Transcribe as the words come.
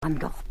Haben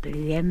doch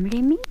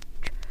Blümli mit.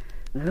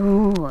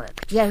 Schau,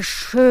 die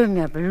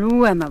schönen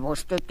Blumen, die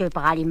es dort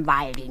überall im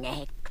Wald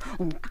hängt.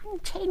 Und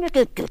ganz hinten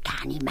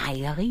dort habe ich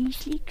meine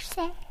Riesli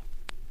gesehen.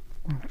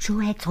 Und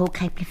schon hat das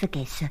Rotkäppli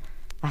vergessen,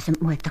 was ihm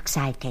die Mutter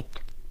gesagt hat.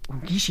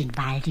 Und ist in den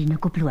Wald hinein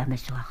Blumen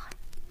suchen.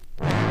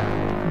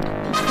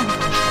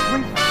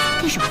 Und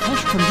die ist schon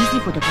fest vom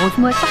Häuschen von der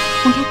Großmutter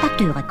und hat an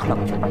die Tür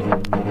geklopft.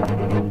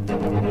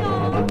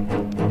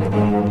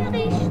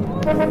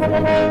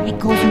 Die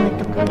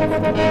Großmutter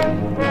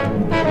gerufen.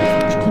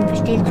 Die Stimme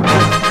verstellt sich auf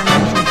die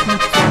Angst und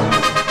knüpft sich.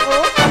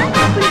 Oh, dann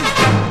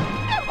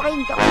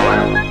bringt er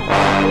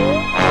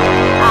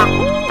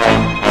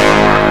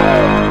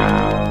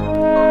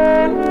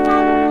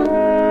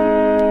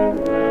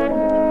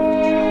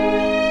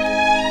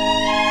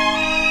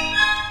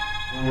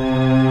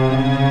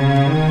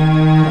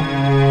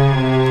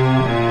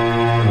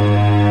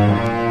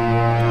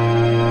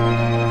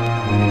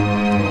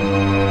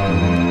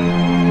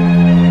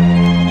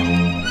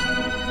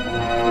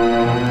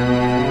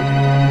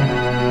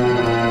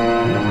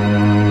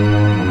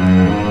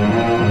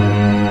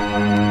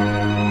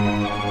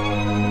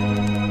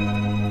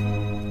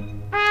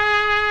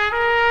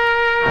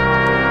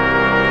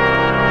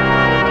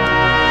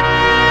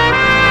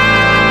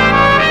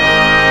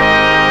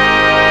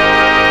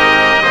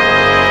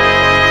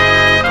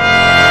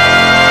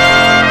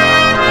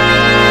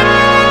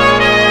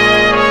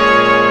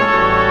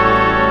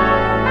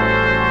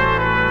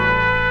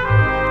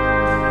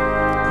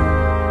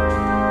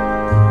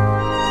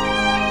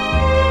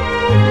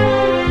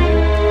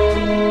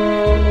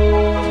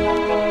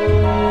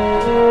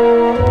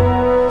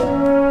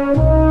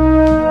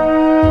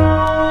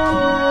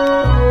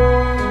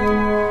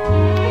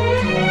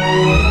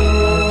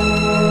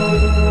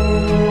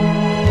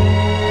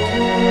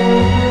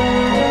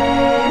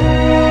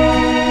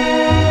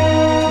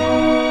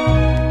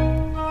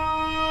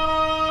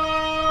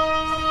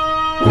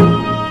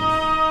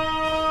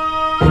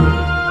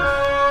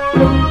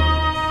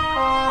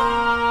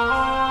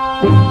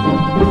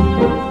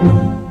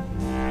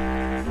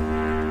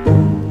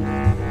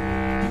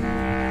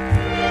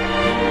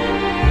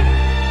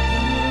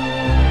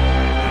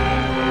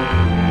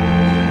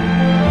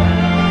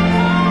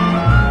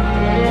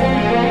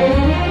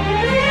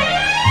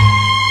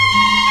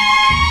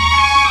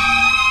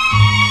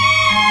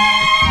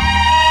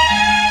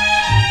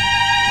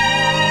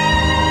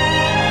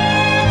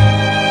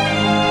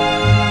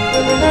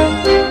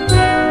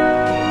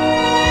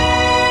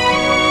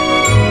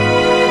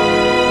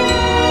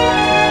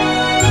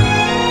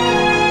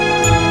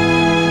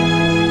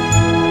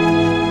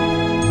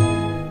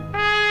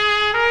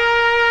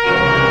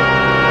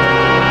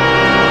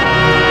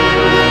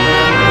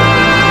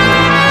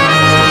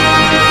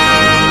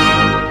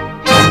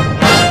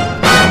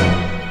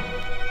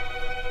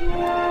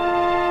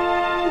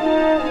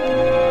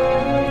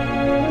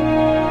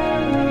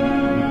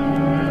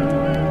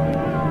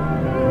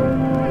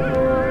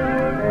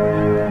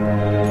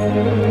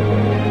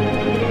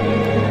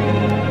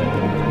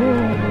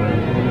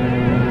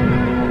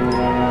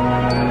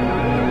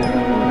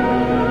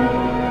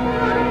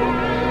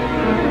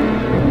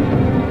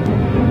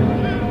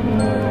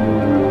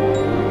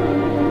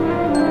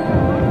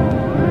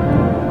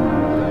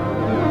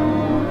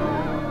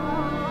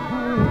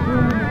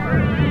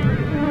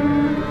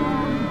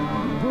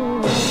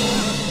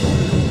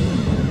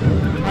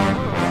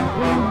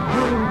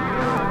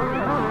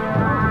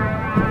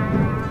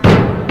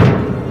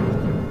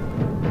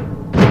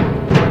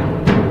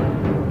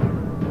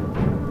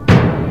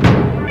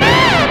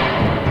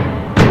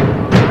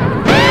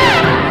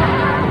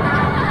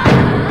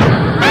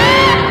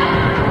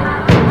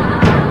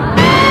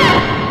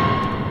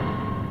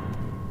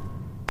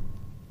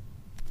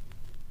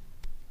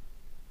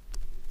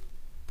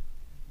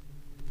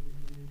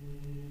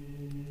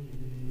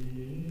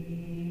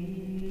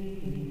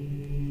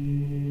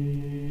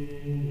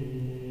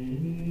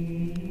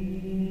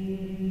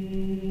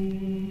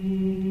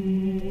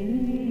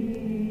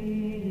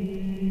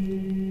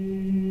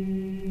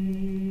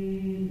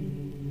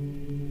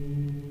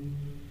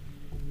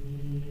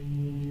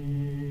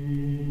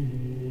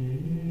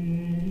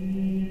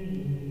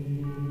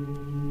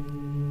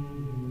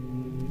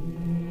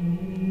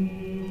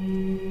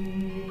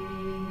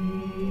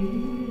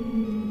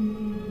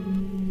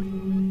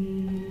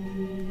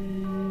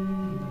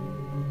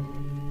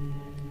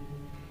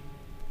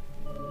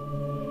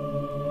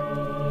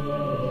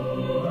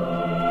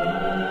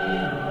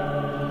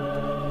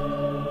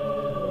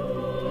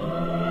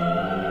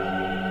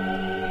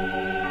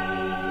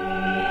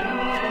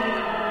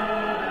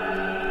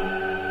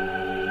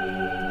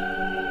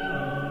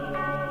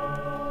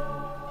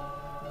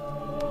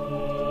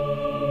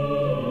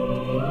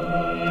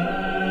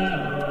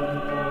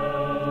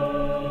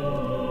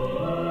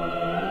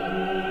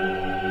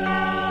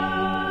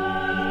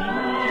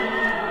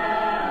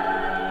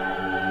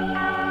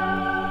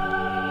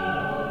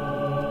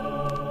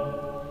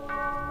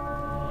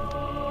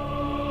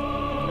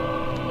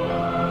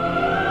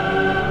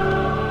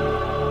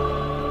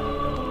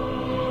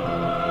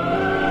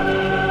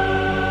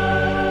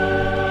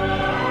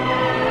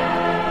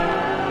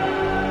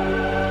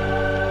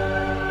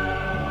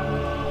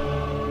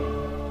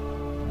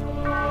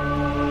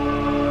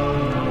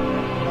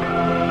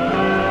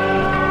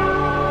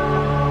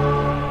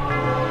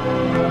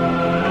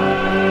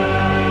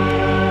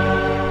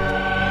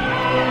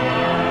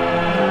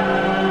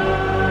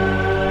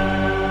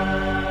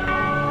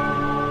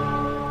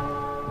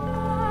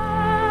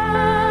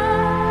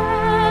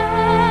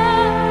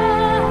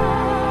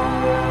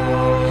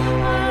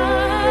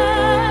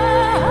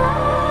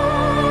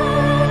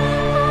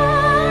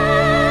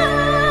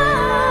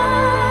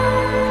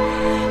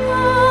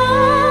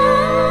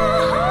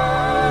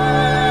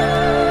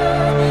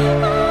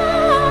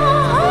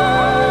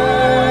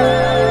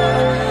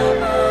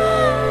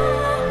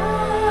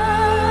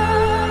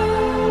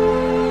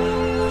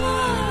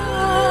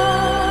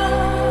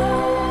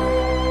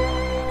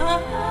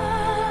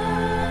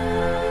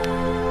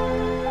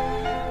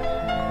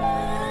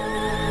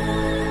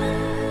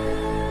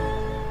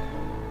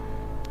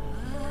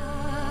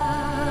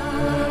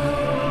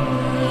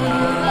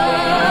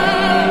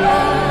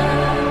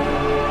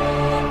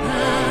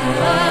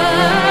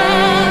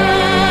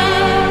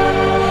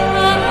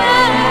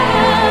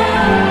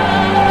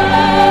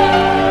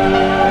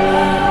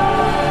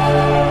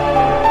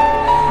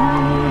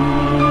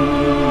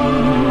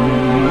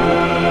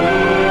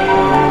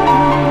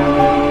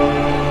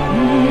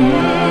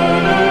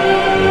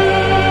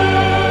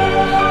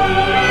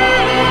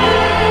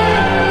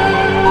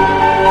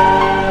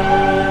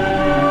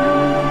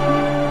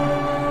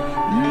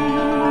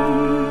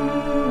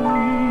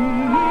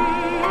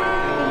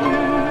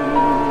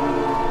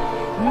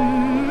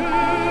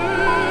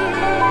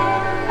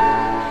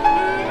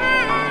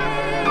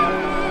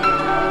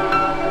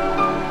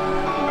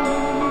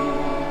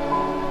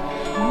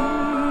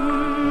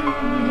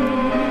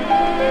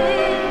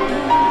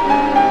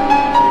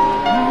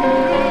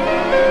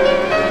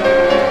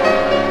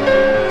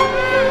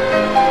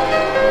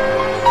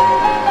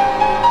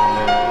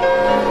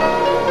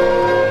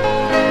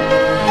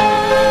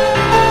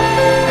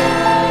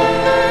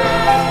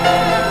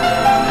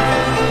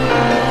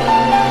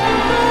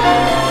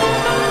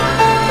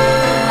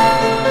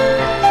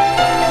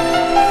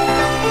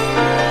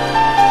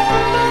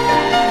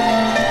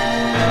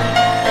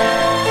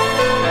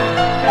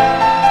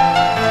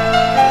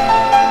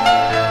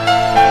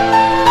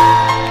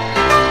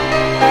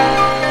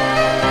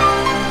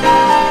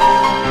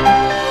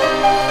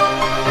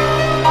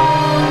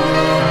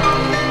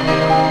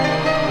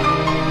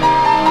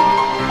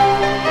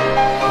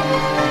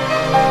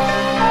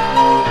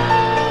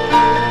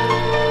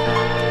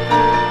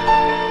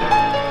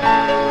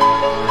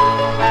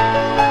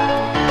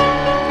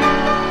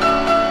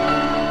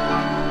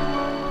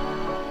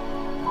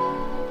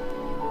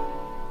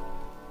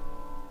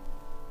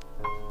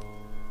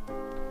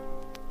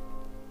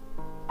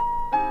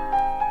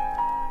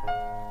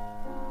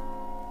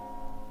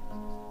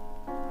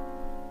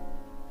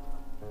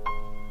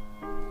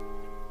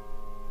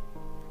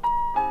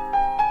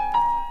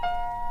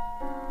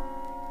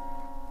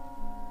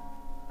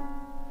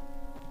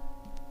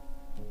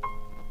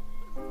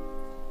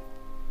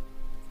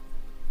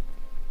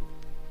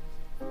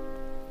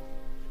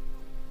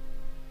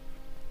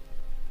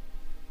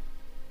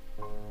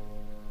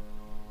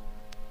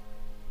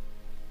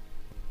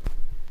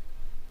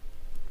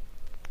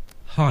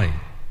Hi,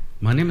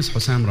 my name is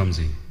Hussam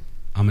Ramzi.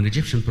 I'm an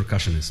Egyptian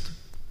percussionist.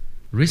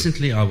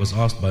 Recently, I was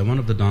asked by one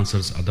of the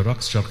dancers at the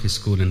Raqs Sharqi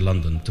school in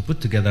London to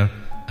put together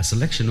a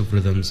selection of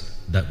rhythms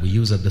that we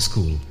use at the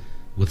school,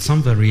 with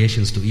some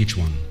variations to each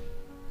one.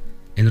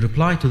 In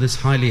reply to this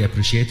highly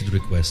appreciated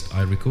request,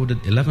 I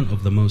recorded 11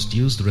 of the most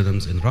used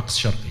rhythms in Raqs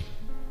Sharqi.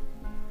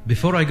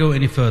 Before I go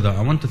any further,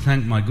 I want to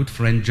thank my good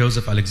friend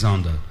Joseph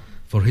Alexander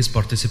for his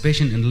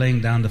participation in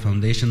laying down the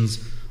foundations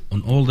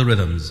on all the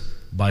rhythms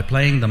by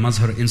playing the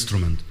mazhar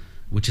instrument,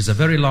 which is a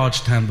very large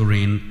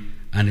tambourine,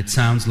 and it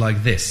sounds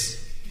like this.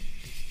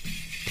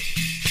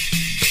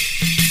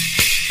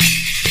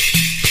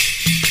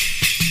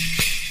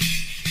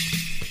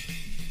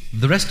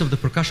 The rest of the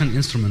percussion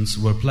instruments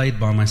were played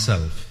by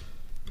myself.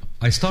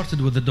 I started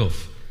with the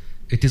duf.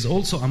 It is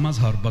also a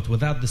mazhar but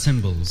without the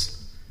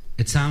cymbals.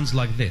 It sounds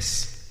like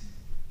this.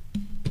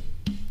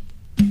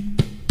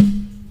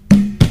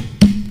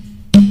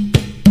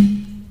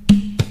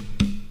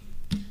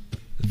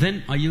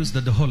 Then I used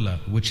the daholla,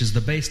 which is the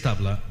bass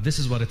tabla. This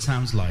is what it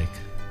sounds like.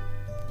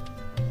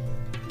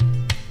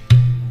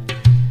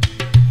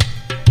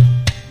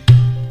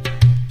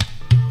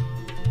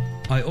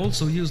 I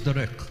also used the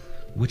riq,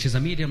 which is a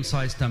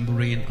medium-sized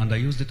tambourine, and I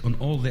used it on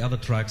all the other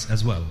tracks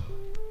as well.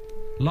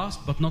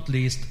 Last but not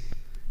least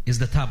is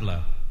the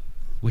tabla,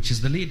 which is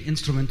the lead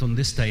instrument on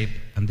this tape,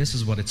 and this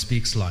is what it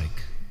speaks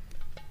like.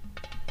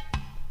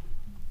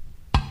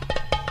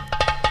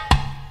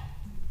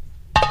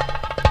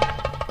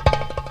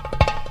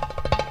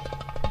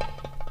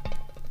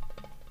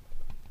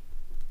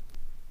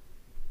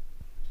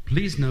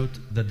 Please note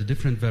that the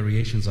different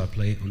variations I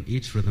play on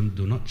each rhythm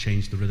do not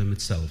change the rhythm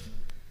itself.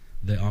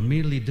 They are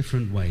merely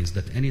different ways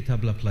that any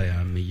tabla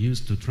player may use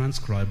to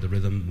transcribe the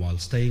rhythm while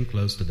staying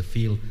close to the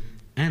feel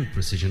and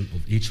precision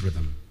of each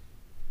rhythm.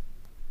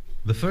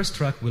 The first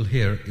track we'll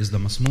hear is the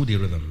Masmoudi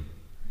rhythm.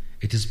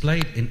 It is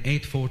played in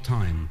 8/4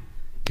 time.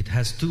 It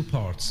has two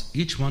parts,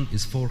 each one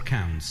is 4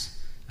 counts,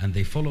 and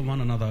they follow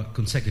one another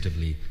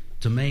consecutively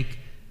to make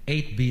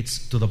 8 beats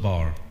to the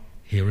bar.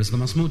 Here is the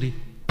Masmoudi.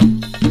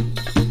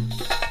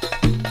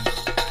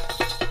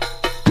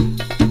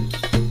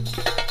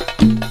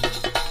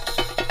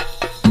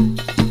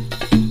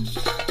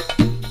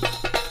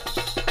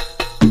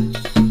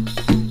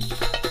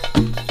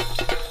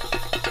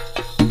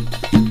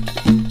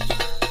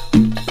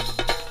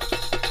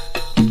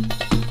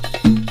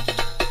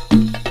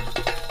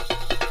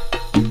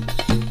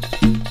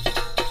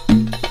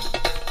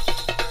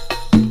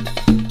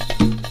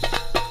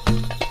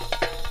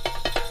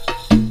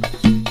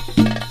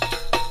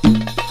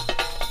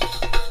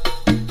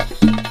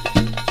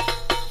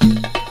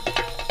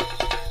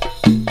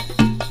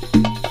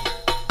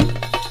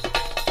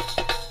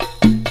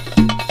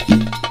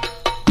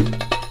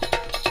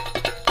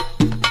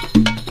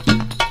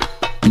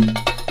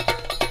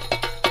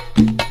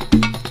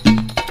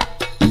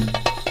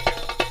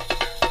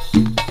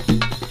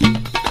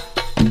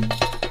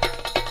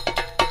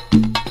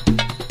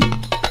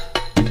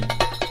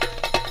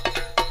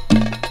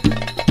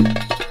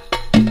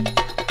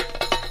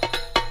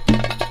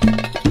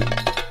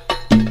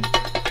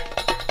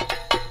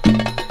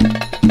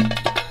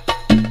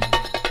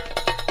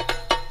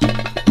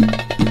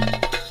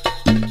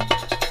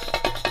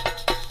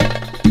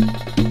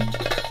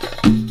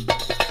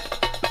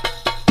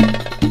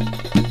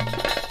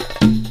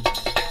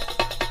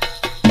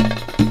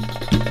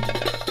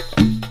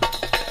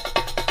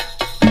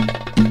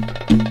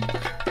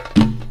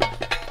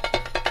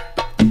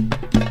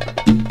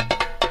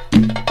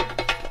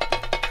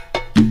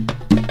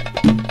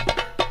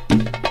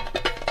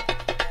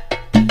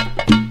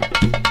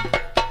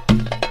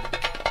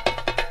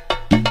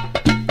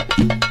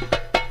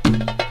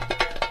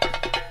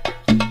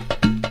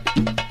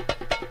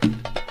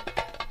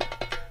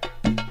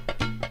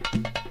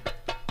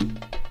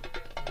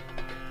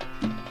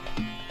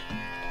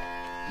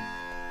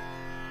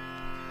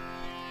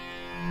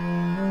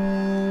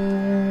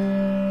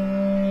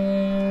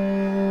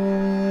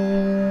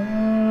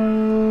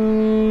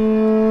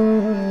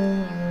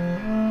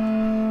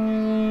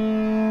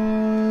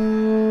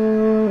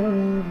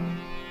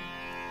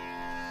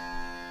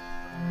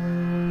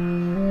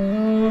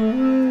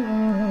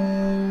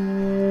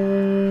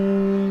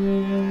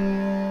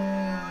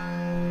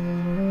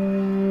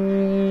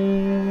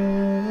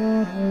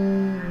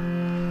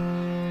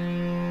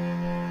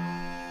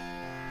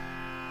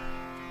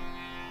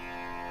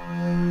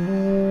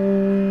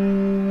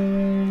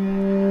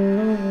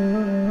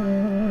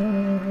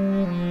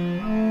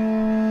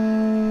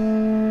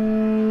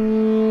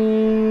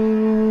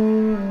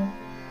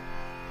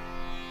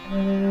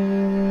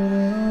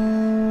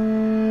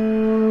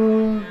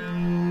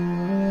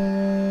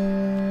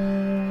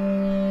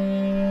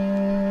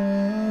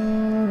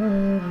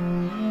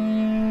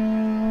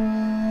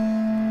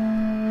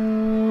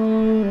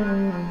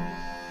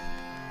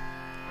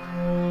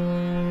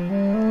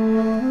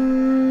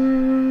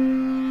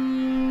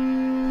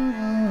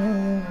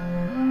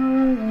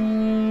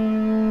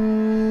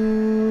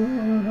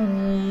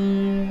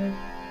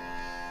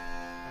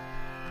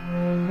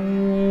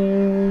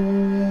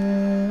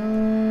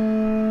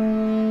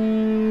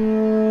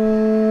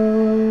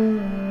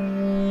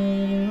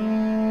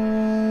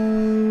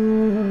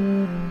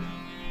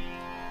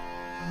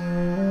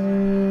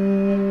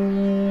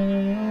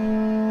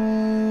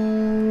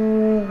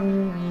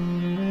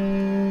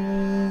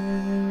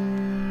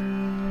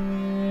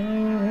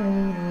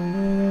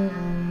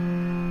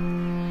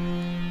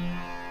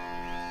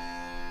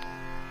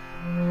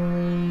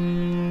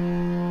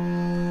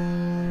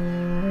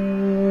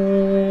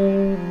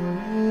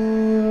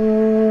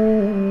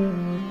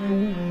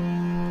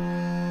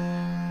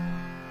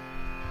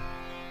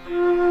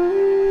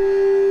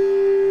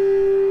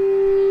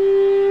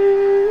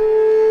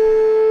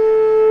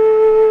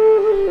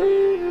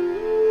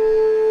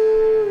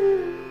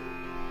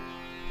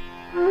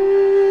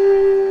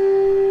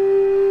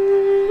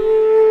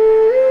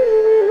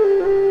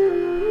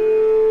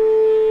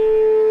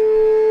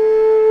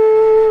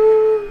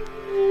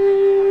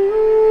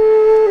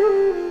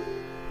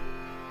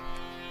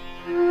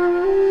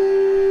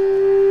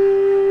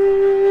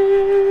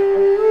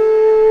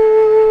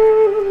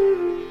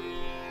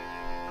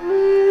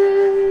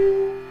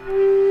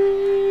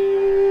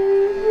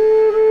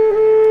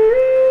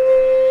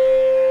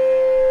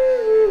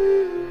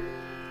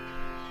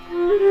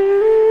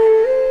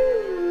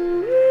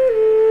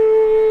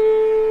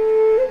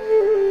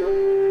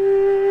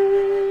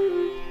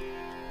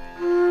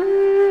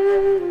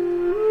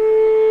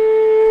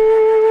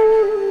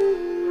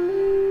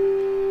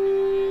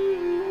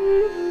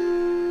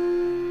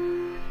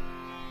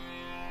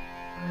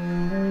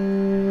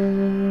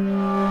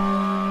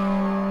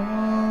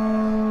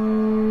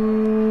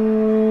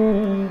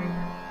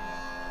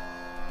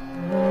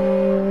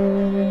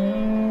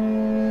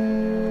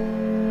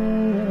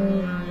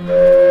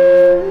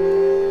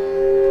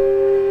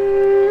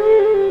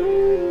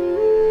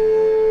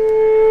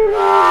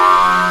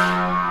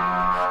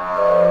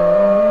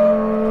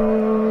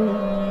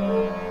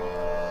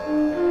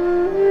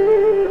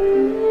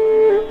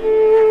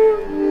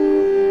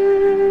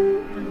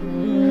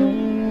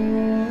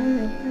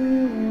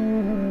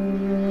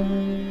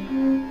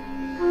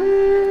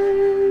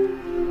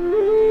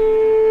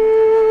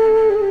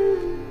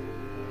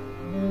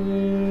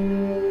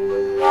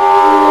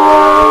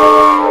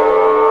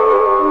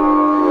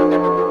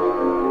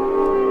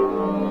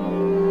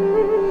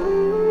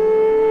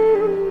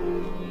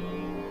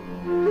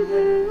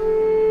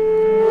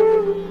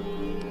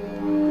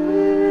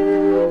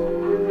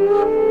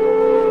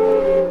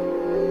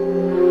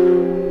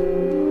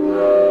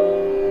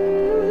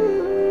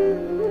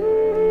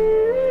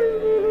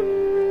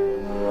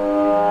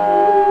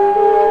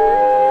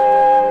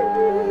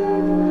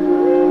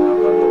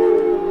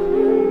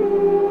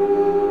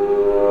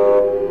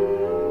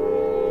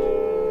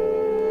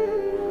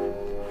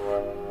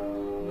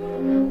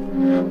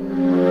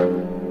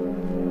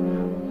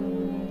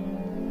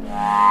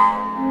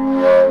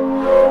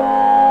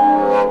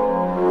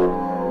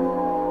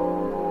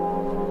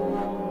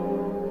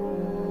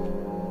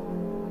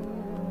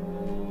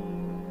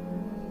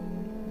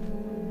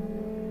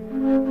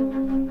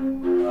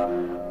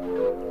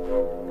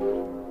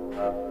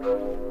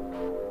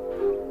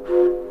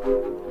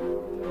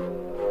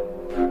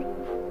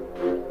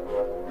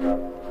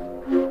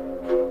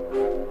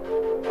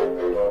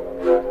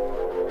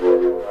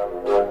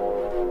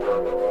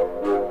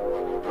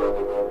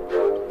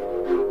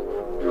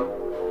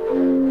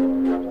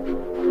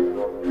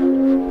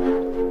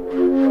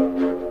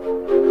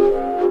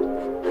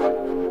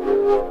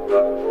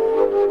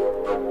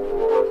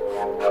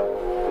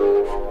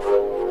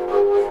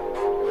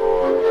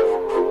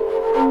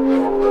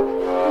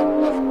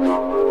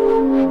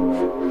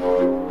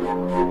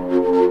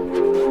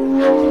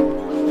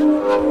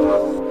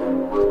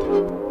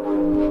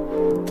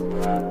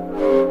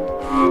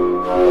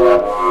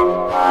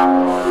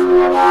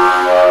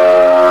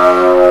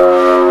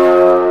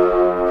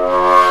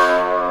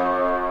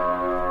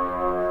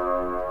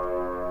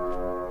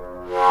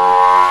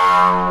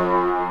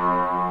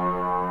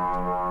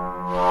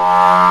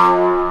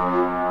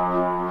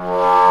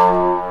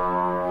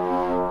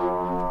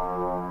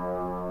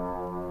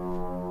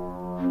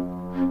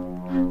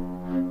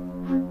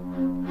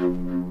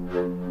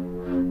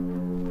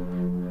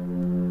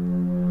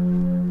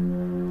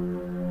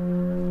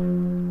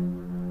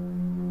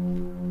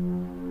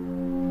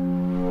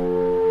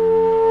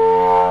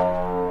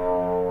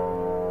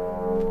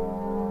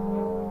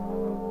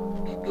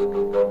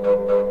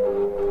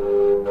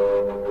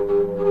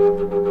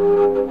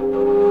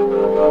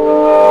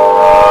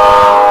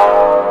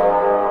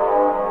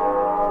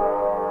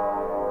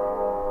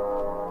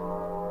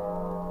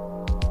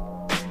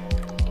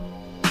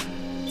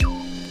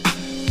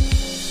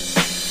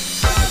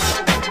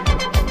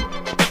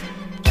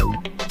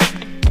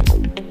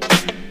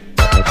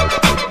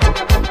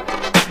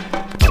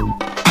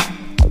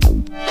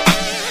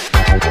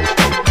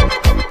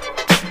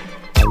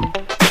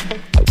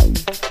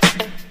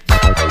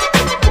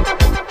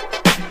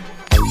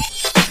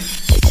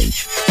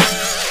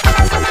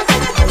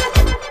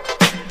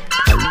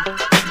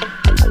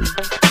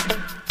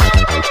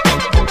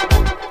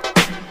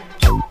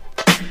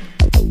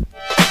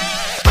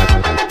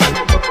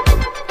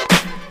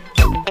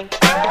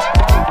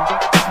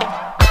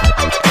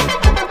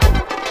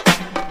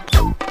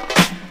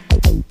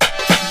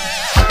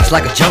 It's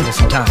like a jungle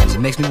sometimes, it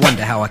makes me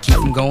wonder how I keep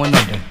from going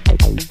under.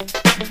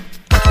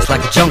 It's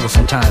like a jungle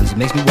sometimes, it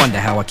makes me wonder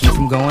how I keep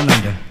from going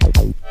under.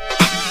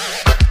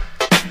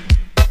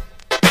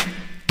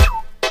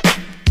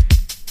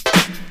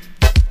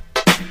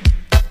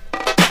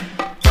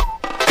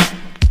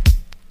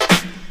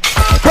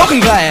 Broken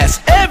glass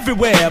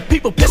everywhere.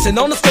 People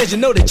pissing on the stage, you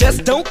know they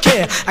just don't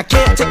care. I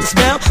can't take the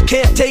smell,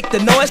 can't take the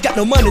noise. Got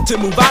no money to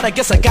move out, I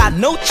guess I got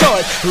no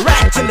choice.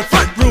 Rats in the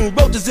front room,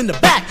 roaches in the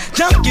back,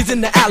 junkies in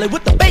the alley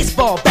with the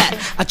baseball bat.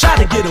 I tried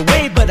to get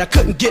away, but I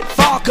couldn't get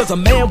far, cause a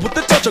man with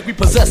a tow truck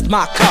repossessed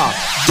my car.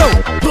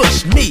 Don't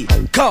push me,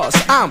 cause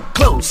I'm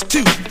close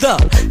to the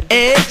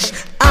edge.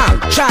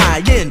 I'm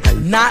trying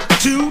not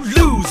to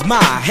lose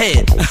my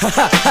head.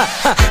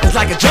 It's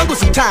like a jungle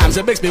sometimes,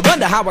 it makes me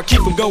wonder how I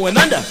keep from going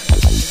under.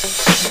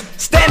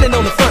 Standing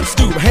on the front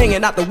stoop,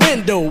 hanging out the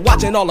window,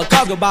 watching all the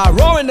cars go by,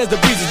 roaring as the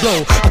breezes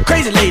blow. A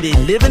crazy lady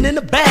living in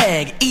a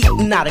bag,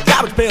 eating out of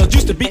garbage pails,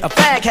 used to be a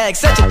fag hag,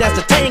 such a dance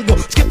to tango,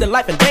 skipped the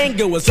life and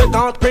dango. A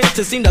zircon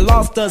princess seemed to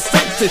lost her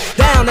senses,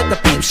 down at the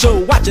peep show,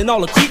 watching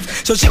all the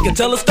creeps, so she can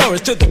tell her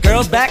stories to the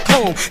girls back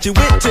home. She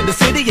went to the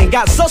city and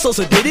got so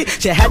did it.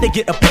 She had to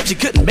get a pimp, she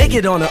couldn't make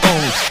it on her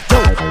own.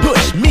 Don't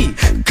push me,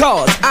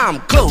 cause I'm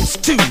close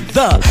to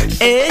the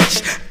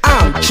edge.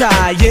 I'm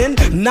trying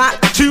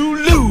not to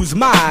lose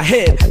my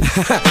head.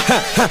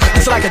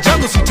 It's like a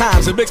jungle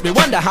sometimes, it makes me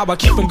wonder how I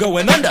keep from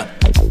going under.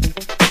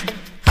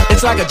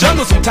 It's like a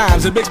jungle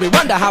sometimes, it makes me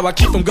wonder how I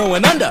keep from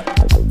going under.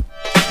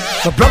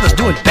 My brother's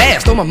doing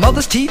bad, stole my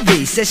mother's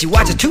TV. Says she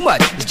watches too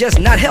much, it's just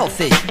not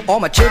healthy. All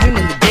my children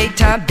in the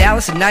daytime,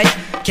 Dallas at night.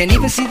 Can't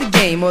even see the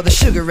game or the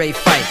Sugar Ray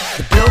fight.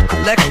 The bill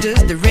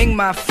collectors, they ring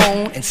my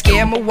phone and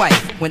scare my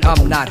wife when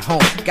I'm not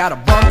home. Got a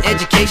bum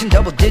education,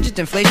 double-digit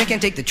inflation.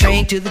 Can't take the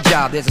train to the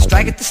job, there's a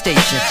strike at the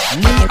station.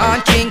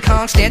 Neon King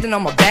Kong standing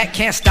on my back,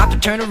 can't stop to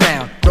turn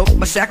around. Broke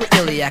my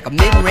sacroiliac, a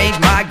mid-range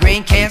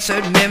migraine,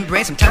 cancer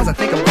membrane. Sometimes I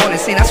think I'm going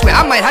insane, I swear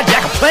I might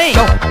hijack a plane.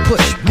 Don't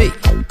push me,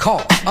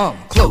 cause I'm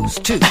close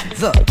to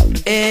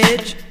the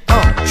edge.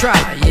 I'm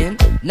trying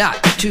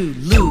not to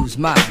lose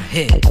my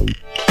head.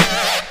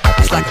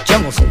 It's like a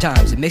jungle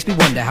sometimes, it makes me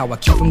wonder how I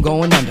keep from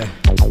going under.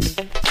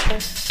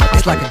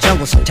 It's like a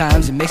jungle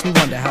sometimes, it makes me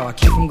wonder how I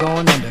keep from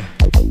going under.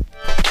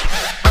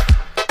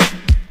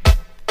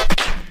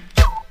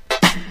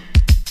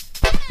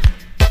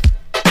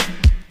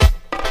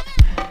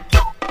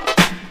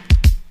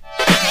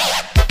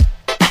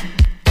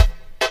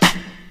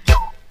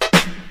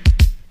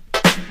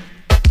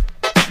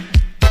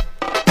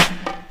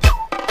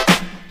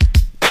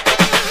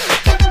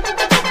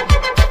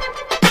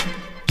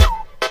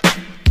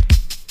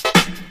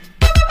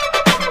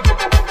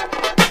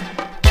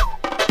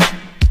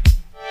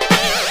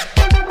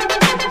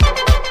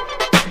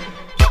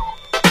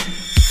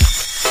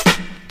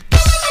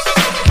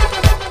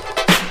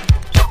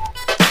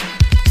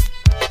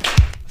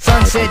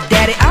 Said,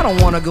 Daddy, I don't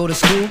wanna go to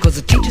school, cause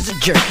the teacher's a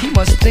jerk. He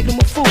must think I'm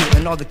a fool,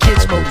 and all the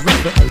kids smoke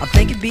reefer. I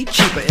think it'd be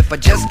cheaper if I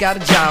just got a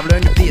job,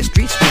 learn to be a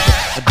street sweeper.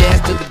 I dance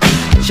to the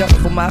beat,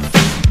 shuffle my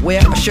feet, wear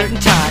a shirt and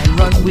tie, and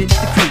run with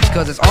the creeps.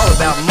 Cause it's all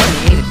about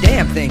money, ain't a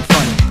damn thing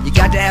funny. You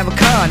got to have a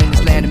con in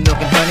this land of milk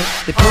and honey.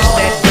 They push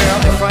that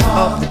girl in front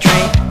of the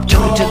train,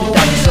 took her to the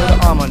doctor, so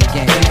the arm on the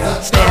game.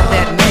 Stabbed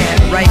that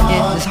man right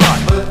in his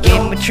heart,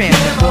 gave him a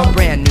transfer for a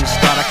brand new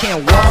start. I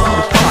can't walk through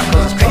the park,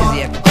 cause it's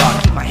crazy after dark.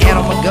 Keep my hand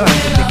on my gun,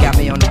 cause they got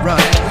me on the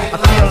run. I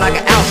feel like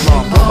an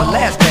outlaw, broke my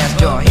last glass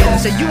jaw. Hear them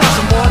say, you want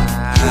some more?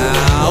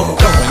 Don't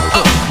push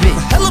me,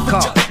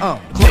 cause I'm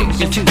close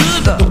to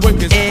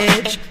the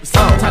edge.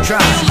 I'm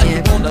trying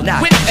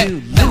not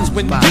to lose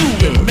my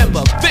head.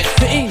 Remember, this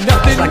ain't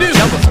nothing like new.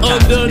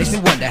 Under makes me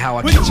wonder how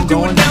I keep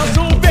going down.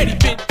 So ready,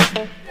 bitch.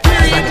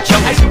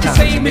 I used to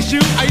same as you.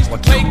 I used to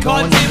play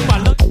cards in my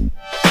lunch.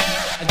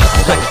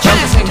 It's like a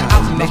jungle sometimes.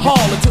 Out in the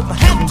hall until my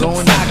hat was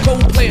on side, go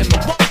playing the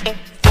rock.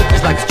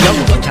 It's like a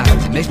jungle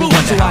sometimes. It makes me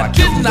wonder how I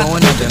keep from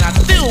going under.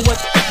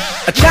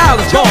 A child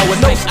is born with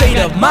no state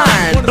of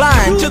mind,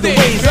 blind to the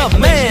ways of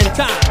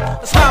mankind.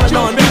 Smiling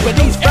on you, but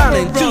he's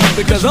frowning too,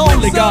 because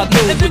only God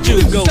knows what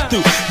you go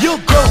through. You'll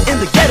grow in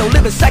the ghetto,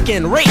 living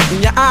second rate,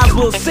 and your eyes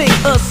will sing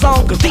a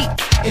song of deep.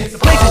 The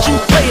places you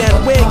play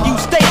and where you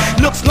stay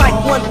looks like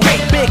one great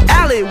big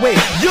alleyway.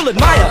 You'll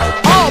admire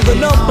all the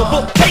number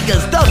book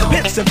takers, thugs,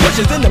 pimps, and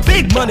pushers in the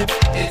big money.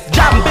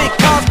 Driving big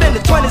cars,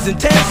 spending 20s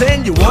and 10s,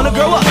 and you wanna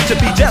grow up to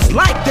be just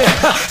like them.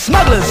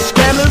 Smugglers,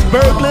 scramblers,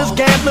 burglars,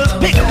 gamblers,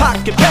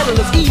 pickpocket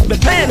peddlers, even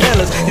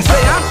panhandlers. You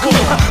say I'm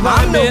cool,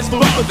 I'm no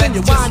fool, but then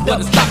you wind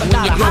up stopping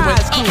out of high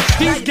school.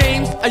 These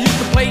games I used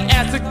to play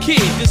as a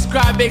kid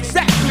describe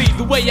exactly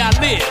the way I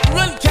live.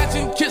 Run, catch,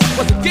 and kiss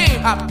was a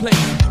game I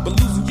played, but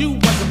losing you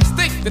was a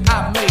mistake that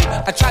I made.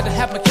 I tried to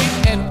have my cake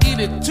and eat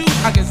it too.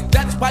 I guess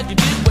that's why you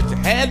did what you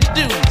had to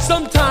do.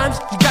 Sometimes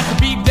you got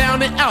to be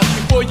down and out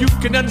before you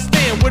can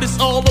understand what it's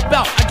all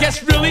about. I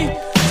guess really,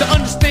 to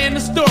understand the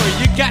story,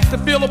 you got to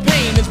feel the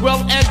pain as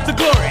well as the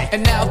glory.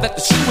 And now that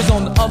the shoe is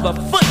on the other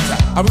foot,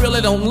 I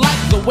really don't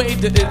like the way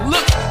that it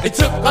looks. It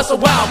took us a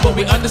while, but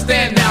we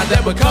understand now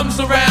that what comes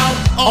around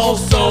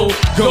also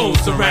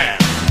goes around.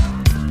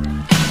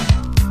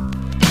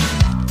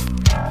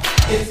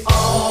 It's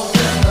all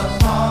just a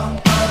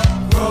part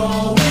of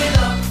growing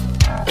up.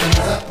 Things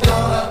are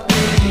gonna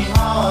be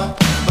hard,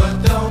 but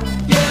don't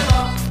give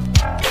up.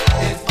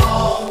 It's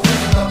all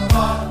just a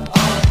part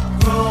of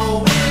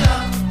growing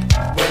up.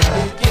 When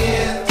you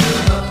get to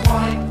the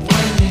point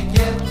when you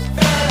get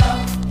fed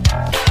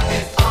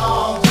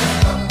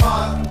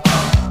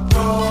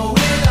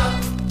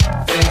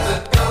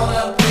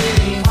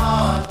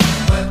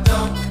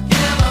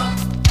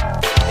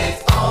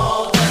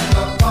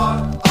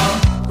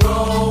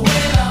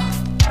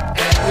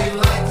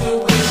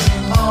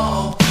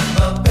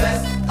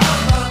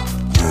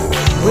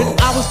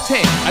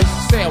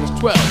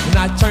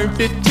I turned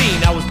 15,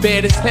 I was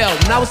bad as hell.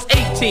 When I was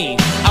 18,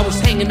 I was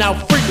hanging out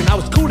freaking. I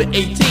was cool at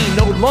 18,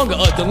 no longer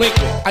a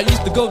delinquent. I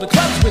used to go to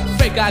clubs with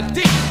fake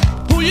ID.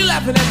 Who you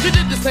laughing at? You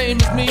did the same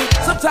as me.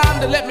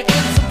 Sometimes they let me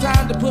in,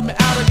 sometimes they put me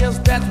out. I guess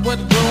that's what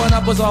growing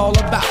up was all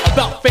about.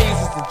 About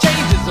phases and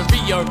changes and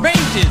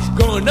rearranges.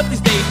 Growing up these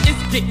days, it's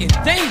getting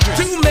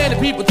dangerous. Too many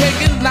people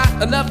taking, not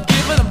enough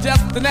giving. I'm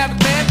just an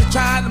average man just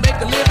trying to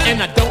make a living.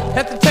 And I don't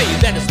have to tell you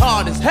that it's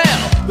hard as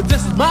hell. But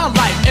this is my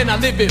life and I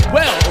live it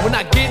well. And when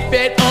I get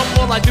fed up,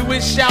 all I do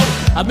is shout.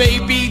 I may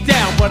be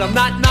down, but I'm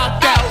not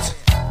knocked out.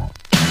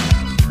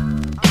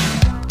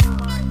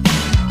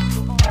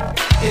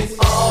 It's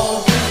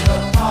all just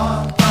a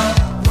part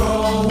of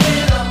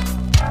growing up.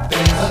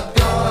 Things are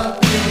gonna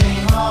be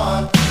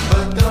hard,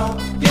 but don't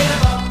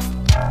give up.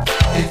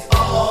 It's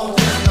all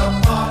just a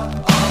part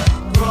of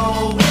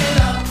growing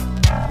up.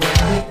 When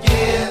we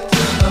get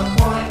to the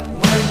point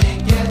when you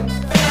get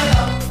fed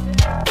up,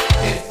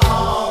 it's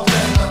all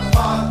just a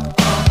part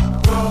of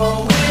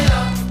growing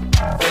up.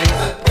 Things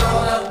are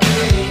gonna be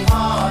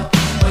hard,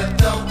 but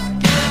don't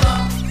give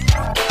up.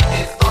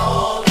 It's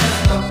all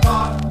just a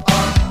part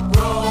of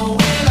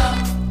growing up.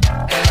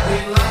 And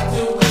we'd like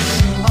to wish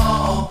you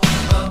all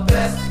the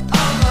best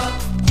of luck.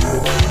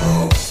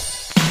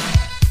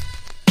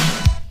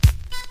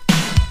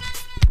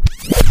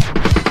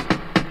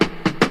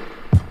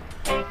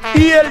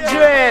 Heel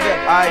dread.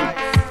 Aye.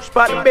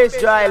 Spot the best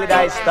dry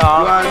I star.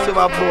 You want to see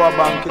my boy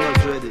bank, you know,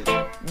 dreaded.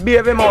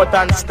 Baby mouth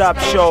and stop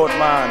shout,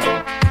 man.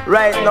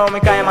 Right now, me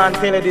can't man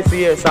tell you this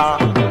year, sir.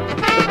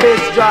 The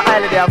best dry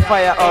holiday at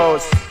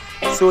Firehouse.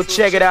 So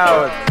check it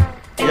out.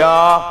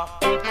 Yeah.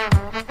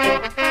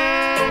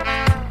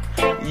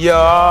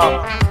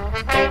 Yeah.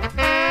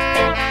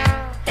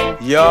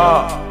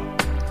 Yeah.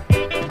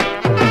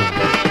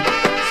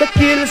 So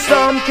kill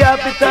some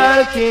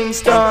capital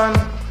Kingston.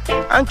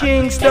 And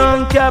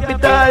Kingston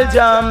capital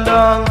jam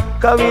down.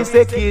 Cause we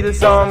say kill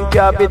some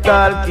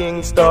capital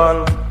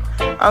Kingston.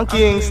 And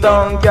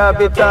Kingston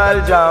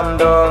capital jam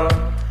down.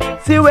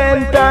 She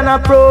went on a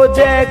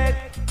project,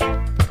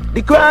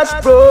 the crash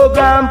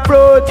program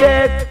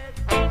project.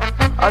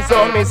 And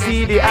so me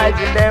see the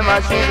hygiene them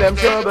and shoot them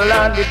trouble.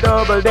 And the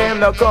double them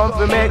no come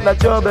for make no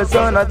trouble,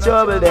 so no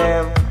trouble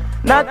them.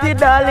 Not the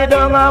dolly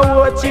down and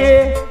watch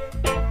it.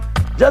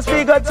 Just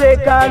figure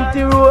take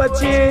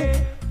anti-roach.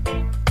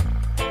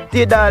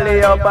 The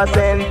dolly up a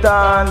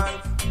sentence.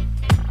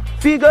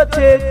 Figure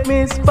take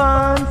me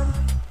spans.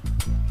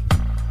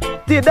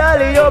 The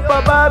dolly up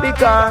a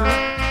Barbican.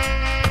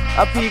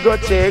 A figure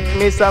check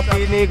Miss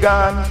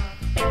Finnegan.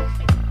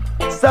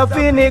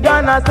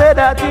 Finnegan I said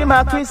that him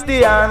a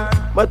Christian.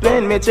 But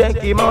when me check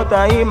him out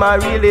and him a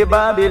really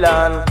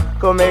Babylon.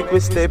 Come make we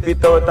step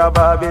it out of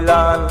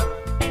Babylon.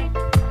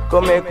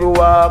 Come make we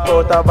walk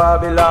out of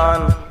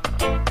Babylon.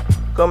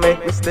 Come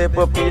make we step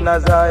up in a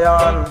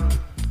Zion.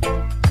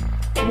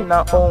 In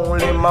a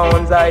only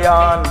Mount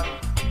Zion.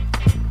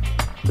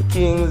 The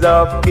kings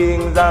of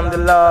kings and the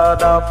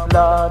Lord of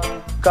lords.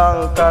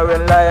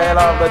 Conquering lion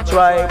of the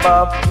tribe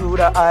of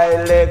Judah,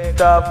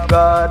 elect of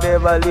God,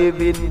 ever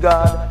living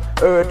God,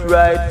 earth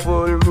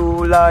rightful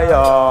ruler,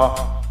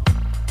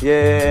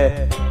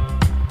 yeah.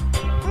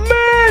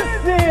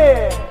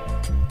 Mercy!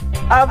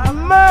 Have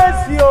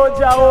mercy, O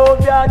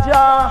Jehovah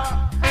Jah.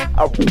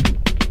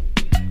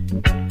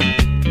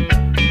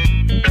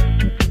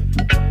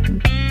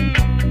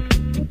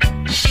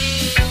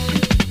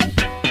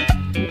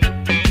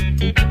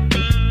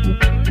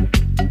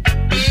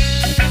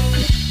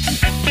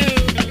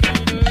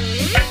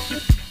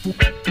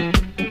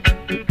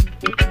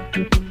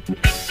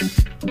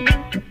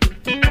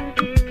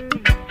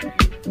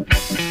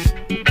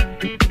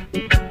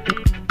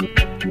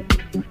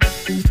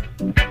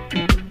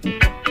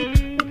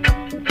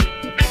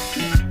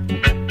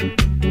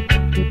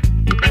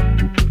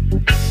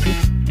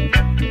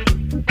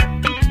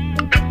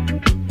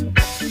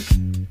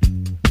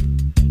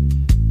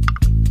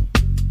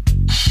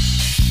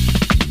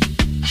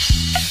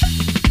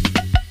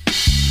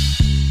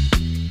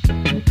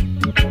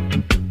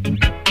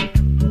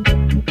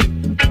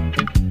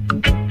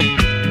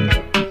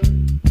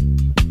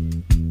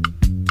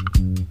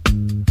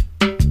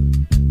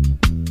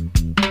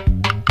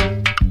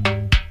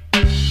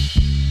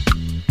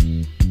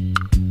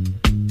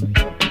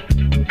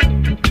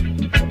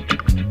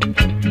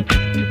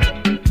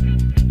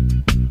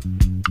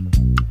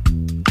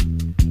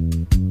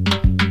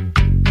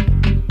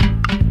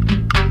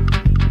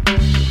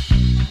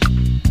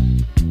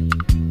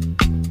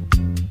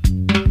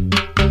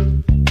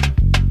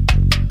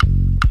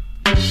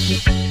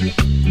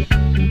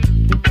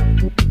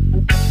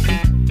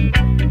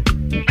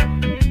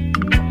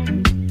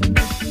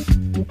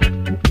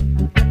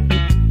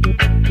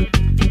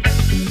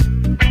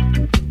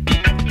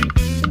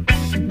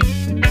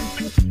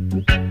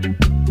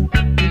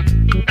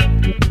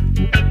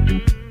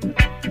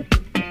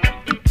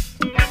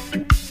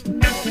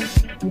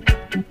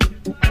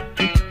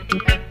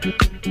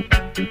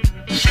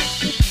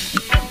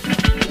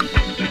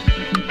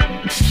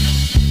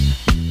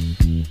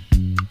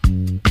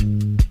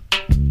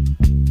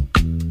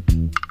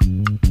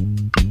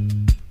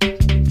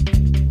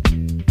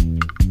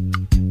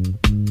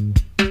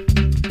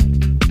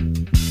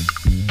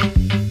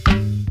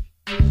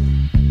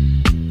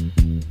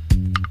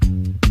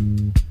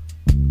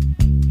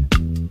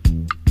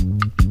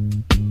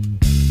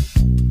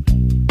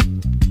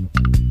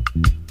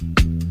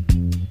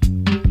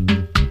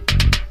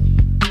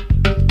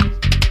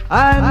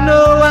 I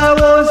know I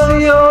won't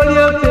see all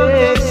your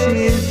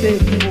faces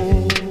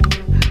anymore.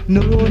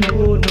 No,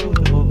 no, no,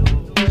 no.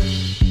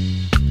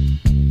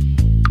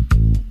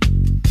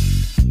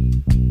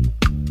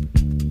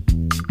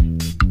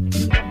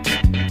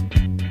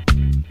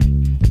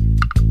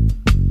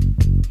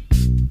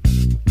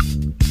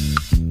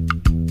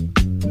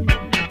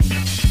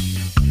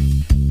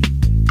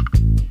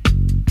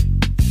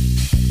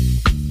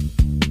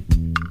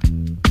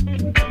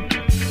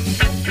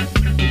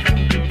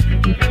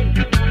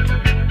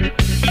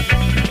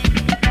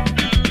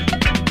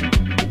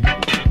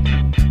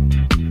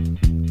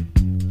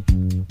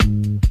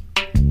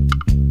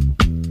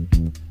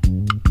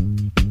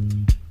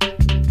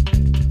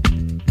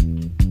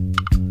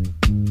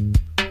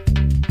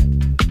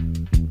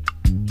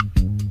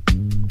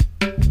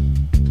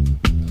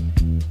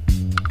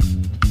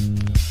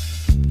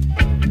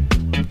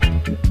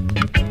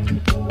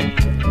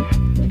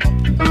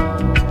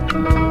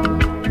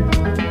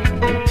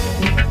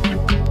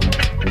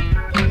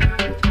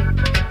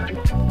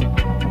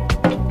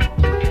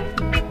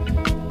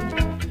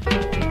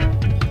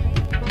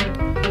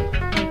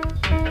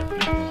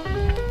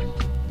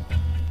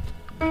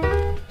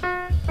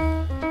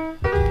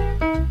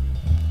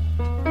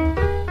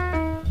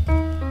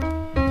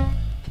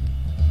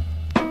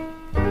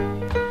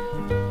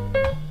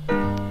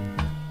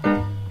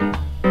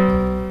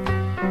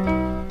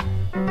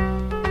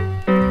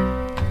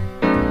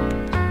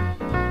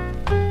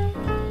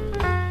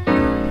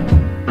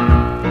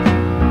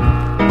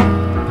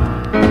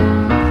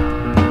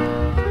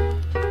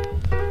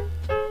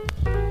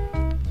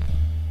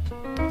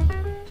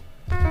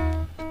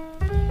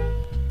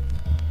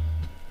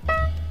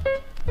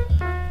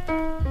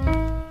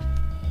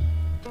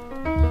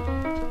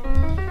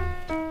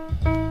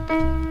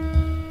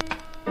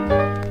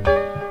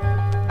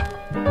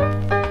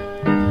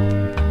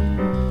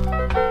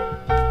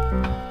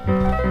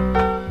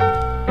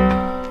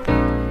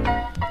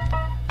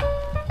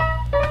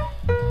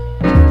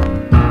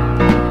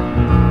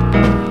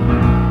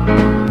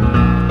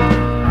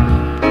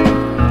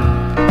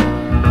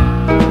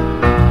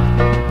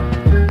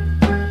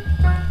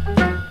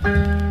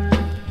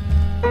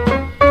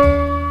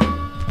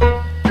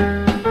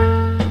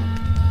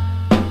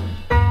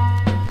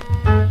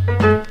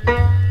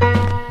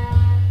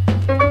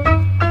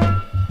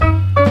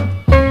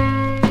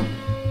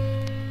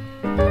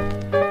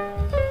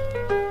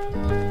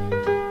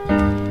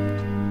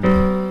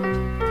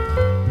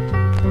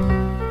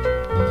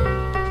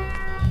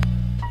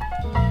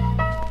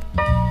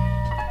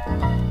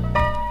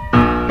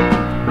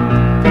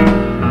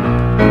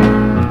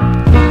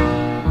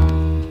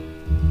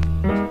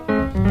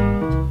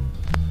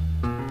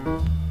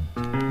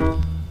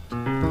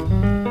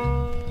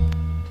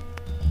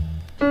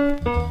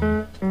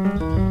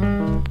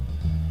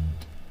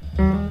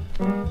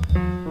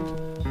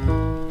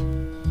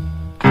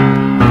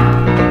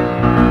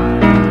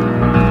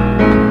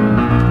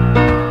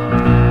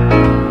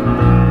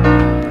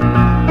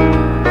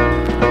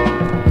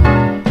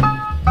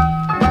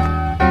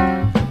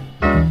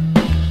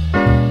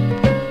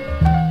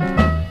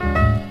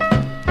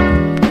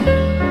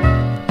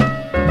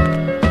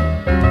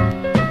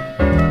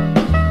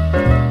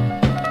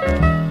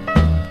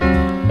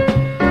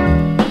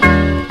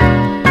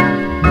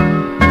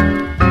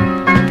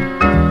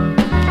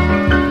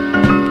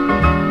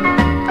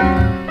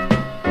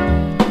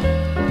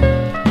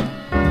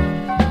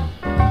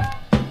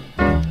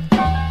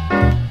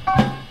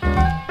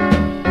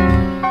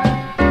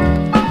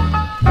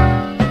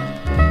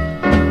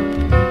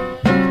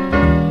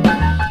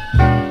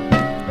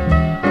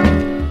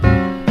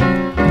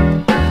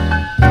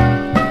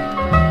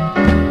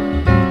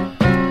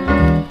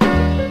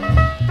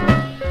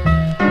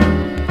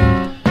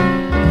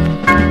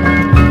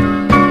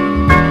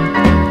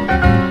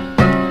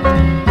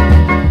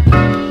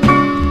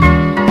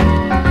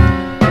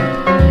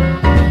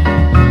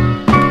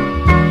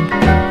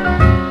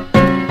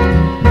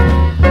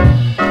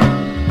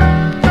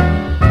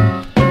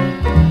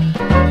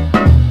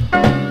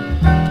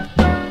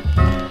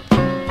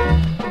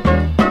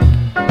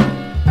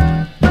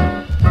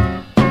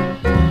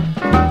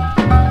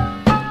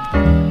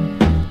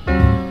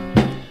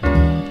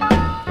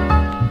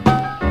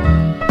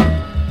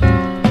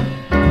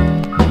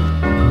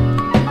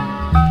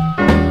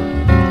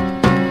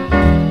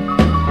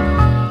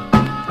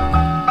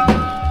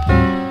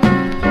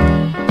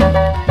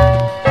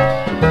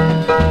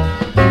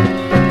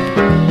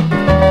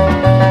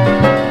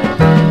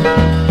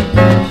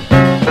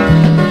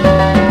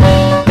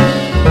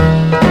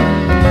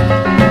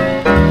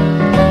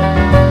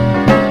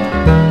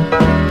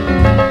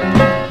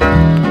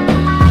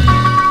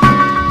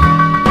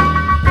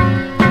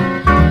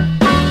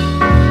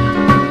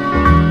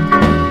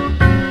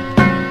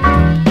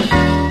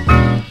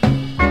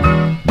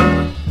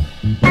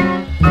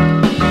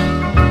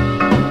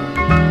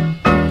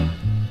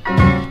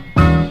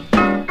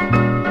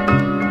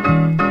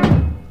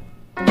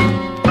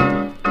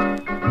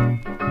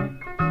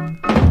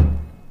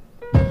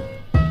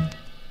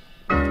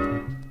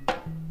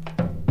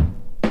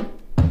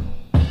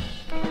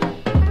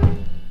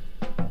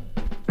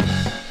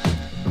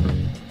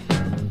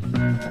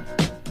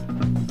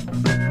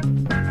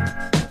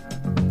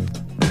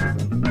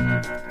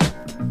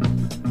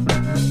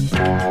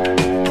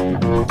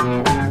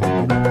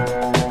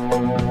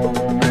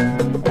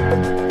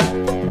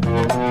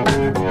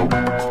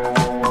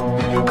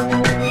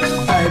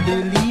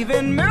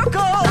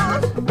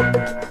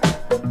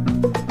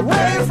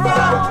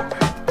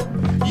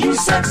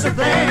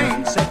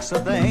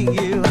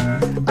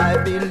 I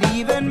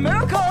believe in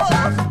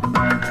miracles.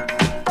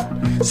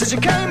 Since you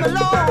came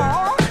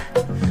along,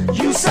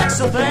 you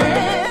sexy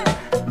thing.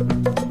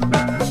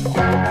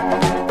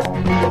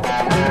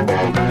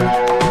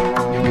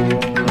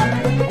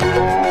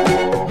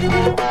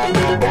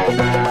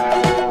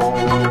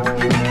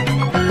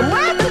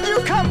 Where did you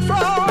come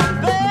from,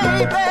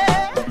 baby?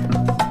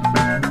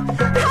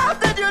 How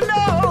did you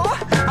know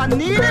I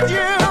needed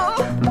you?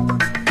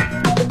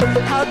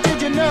 How did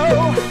you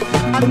know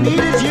I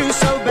needed you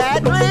so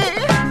badly?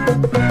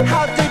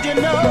 How did you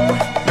know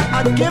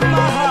I'd give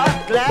my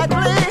heart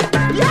gladly?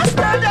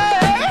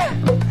 Yesterday,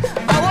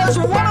 I was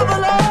one of the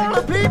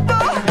lonely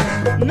people.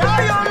 Now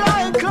you're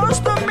lying close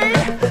to me,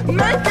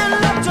 making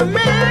love to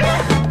me.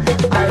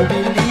 I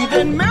believe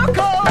in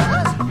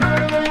miracles.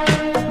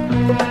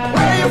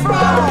 Where you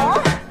from?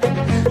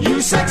 You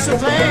sexy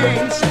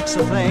thing,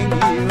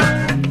 you.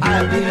 I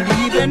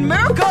believe in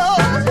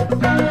miracles.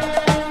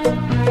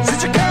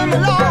 Since you came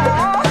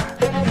along,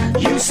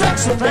 you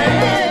sexy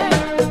thing.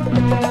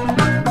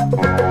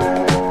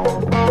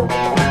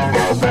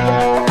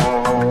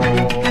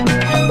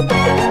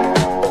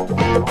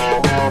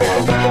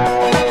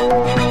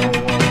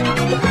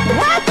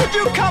 Where did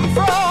you come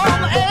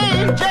from,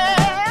 angel?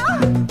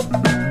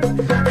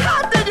 How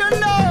did you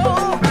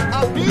know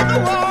I'll be the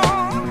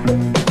one?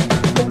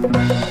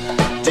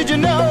 Did you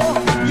know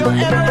you're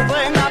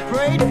everything I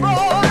prayed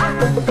for?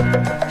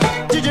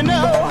 Did you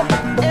know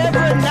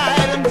every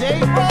night and day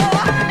for?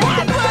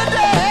 Every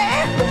day,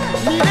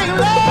 needing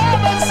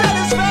love and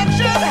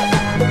satisfaction.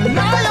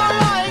 Now you're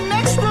lying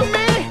next to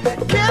me,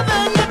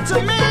 giving it to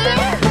me.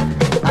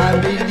 I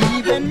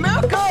believe in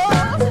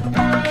miracles.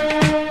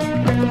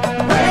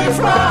 Where you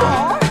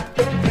from?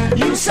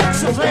 You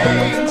sexy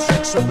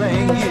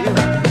thing, you.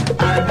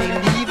 I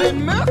believe in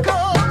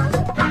miracles.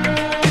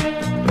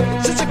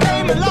 Since you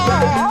came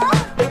along,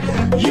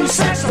 you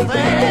sexy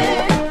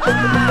thing. Oh,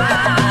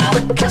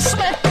 kiss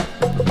me,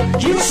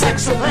 you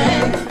sexy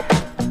thing.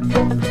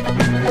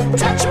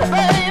 Touch me,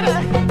 baby,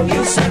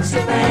 you sexy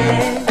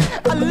thing.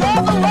 I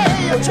love the way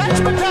you touch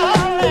me,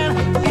 darling,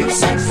 you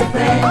sexy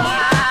thing.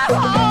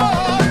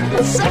 Oh,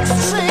 it's sexy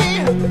to see,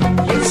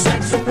 you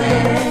sexy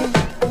thing.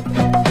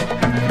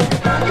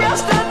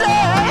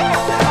 Yesterday,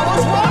 I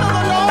was one of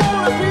the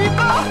lonely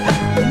people.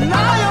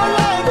 Now you're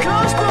lying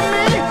close to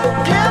me,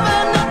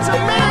 giving it to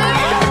me.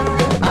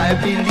 I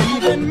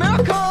believe in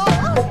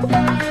miracles.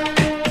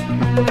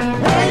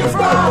 Where you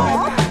from?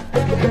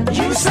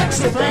 You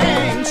sexy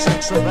thing,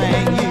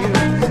 you.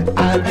 I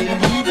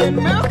believe in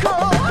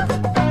miracles.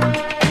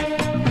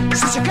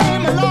 Since you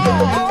came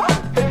along,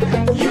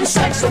 you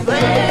sexy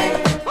thing.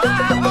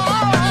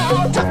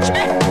 Oh, touch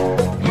me.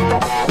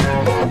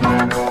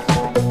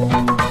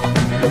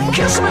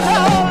 Kiss me,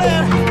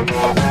 darling.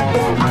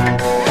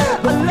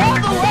 I love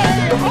the way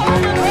you hold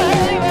me,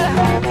 baby.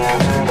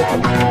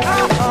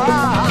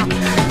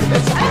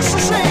 It's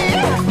ecstasy.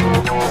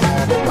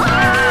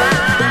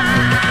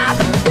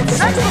 It's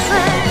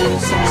ecstasy.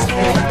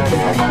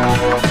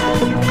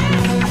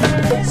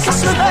 Kiss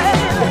me,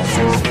 baby.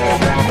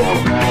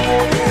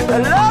 I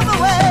love the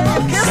way you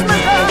kiss me,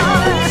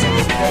 darling.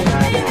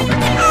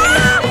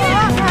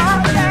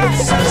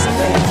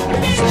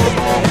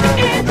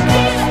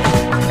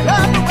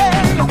 Love the way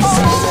you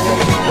hold me.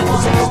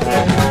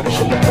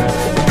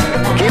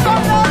 Keep on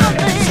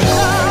loving me,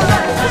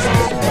 darling.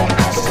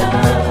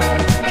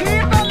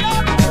 Keep on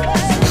loving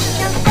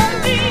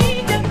me.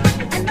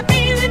 And the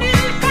feeling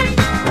is right.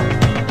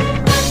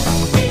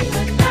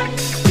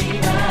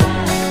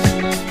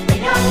 We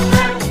don't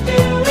have to do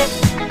it.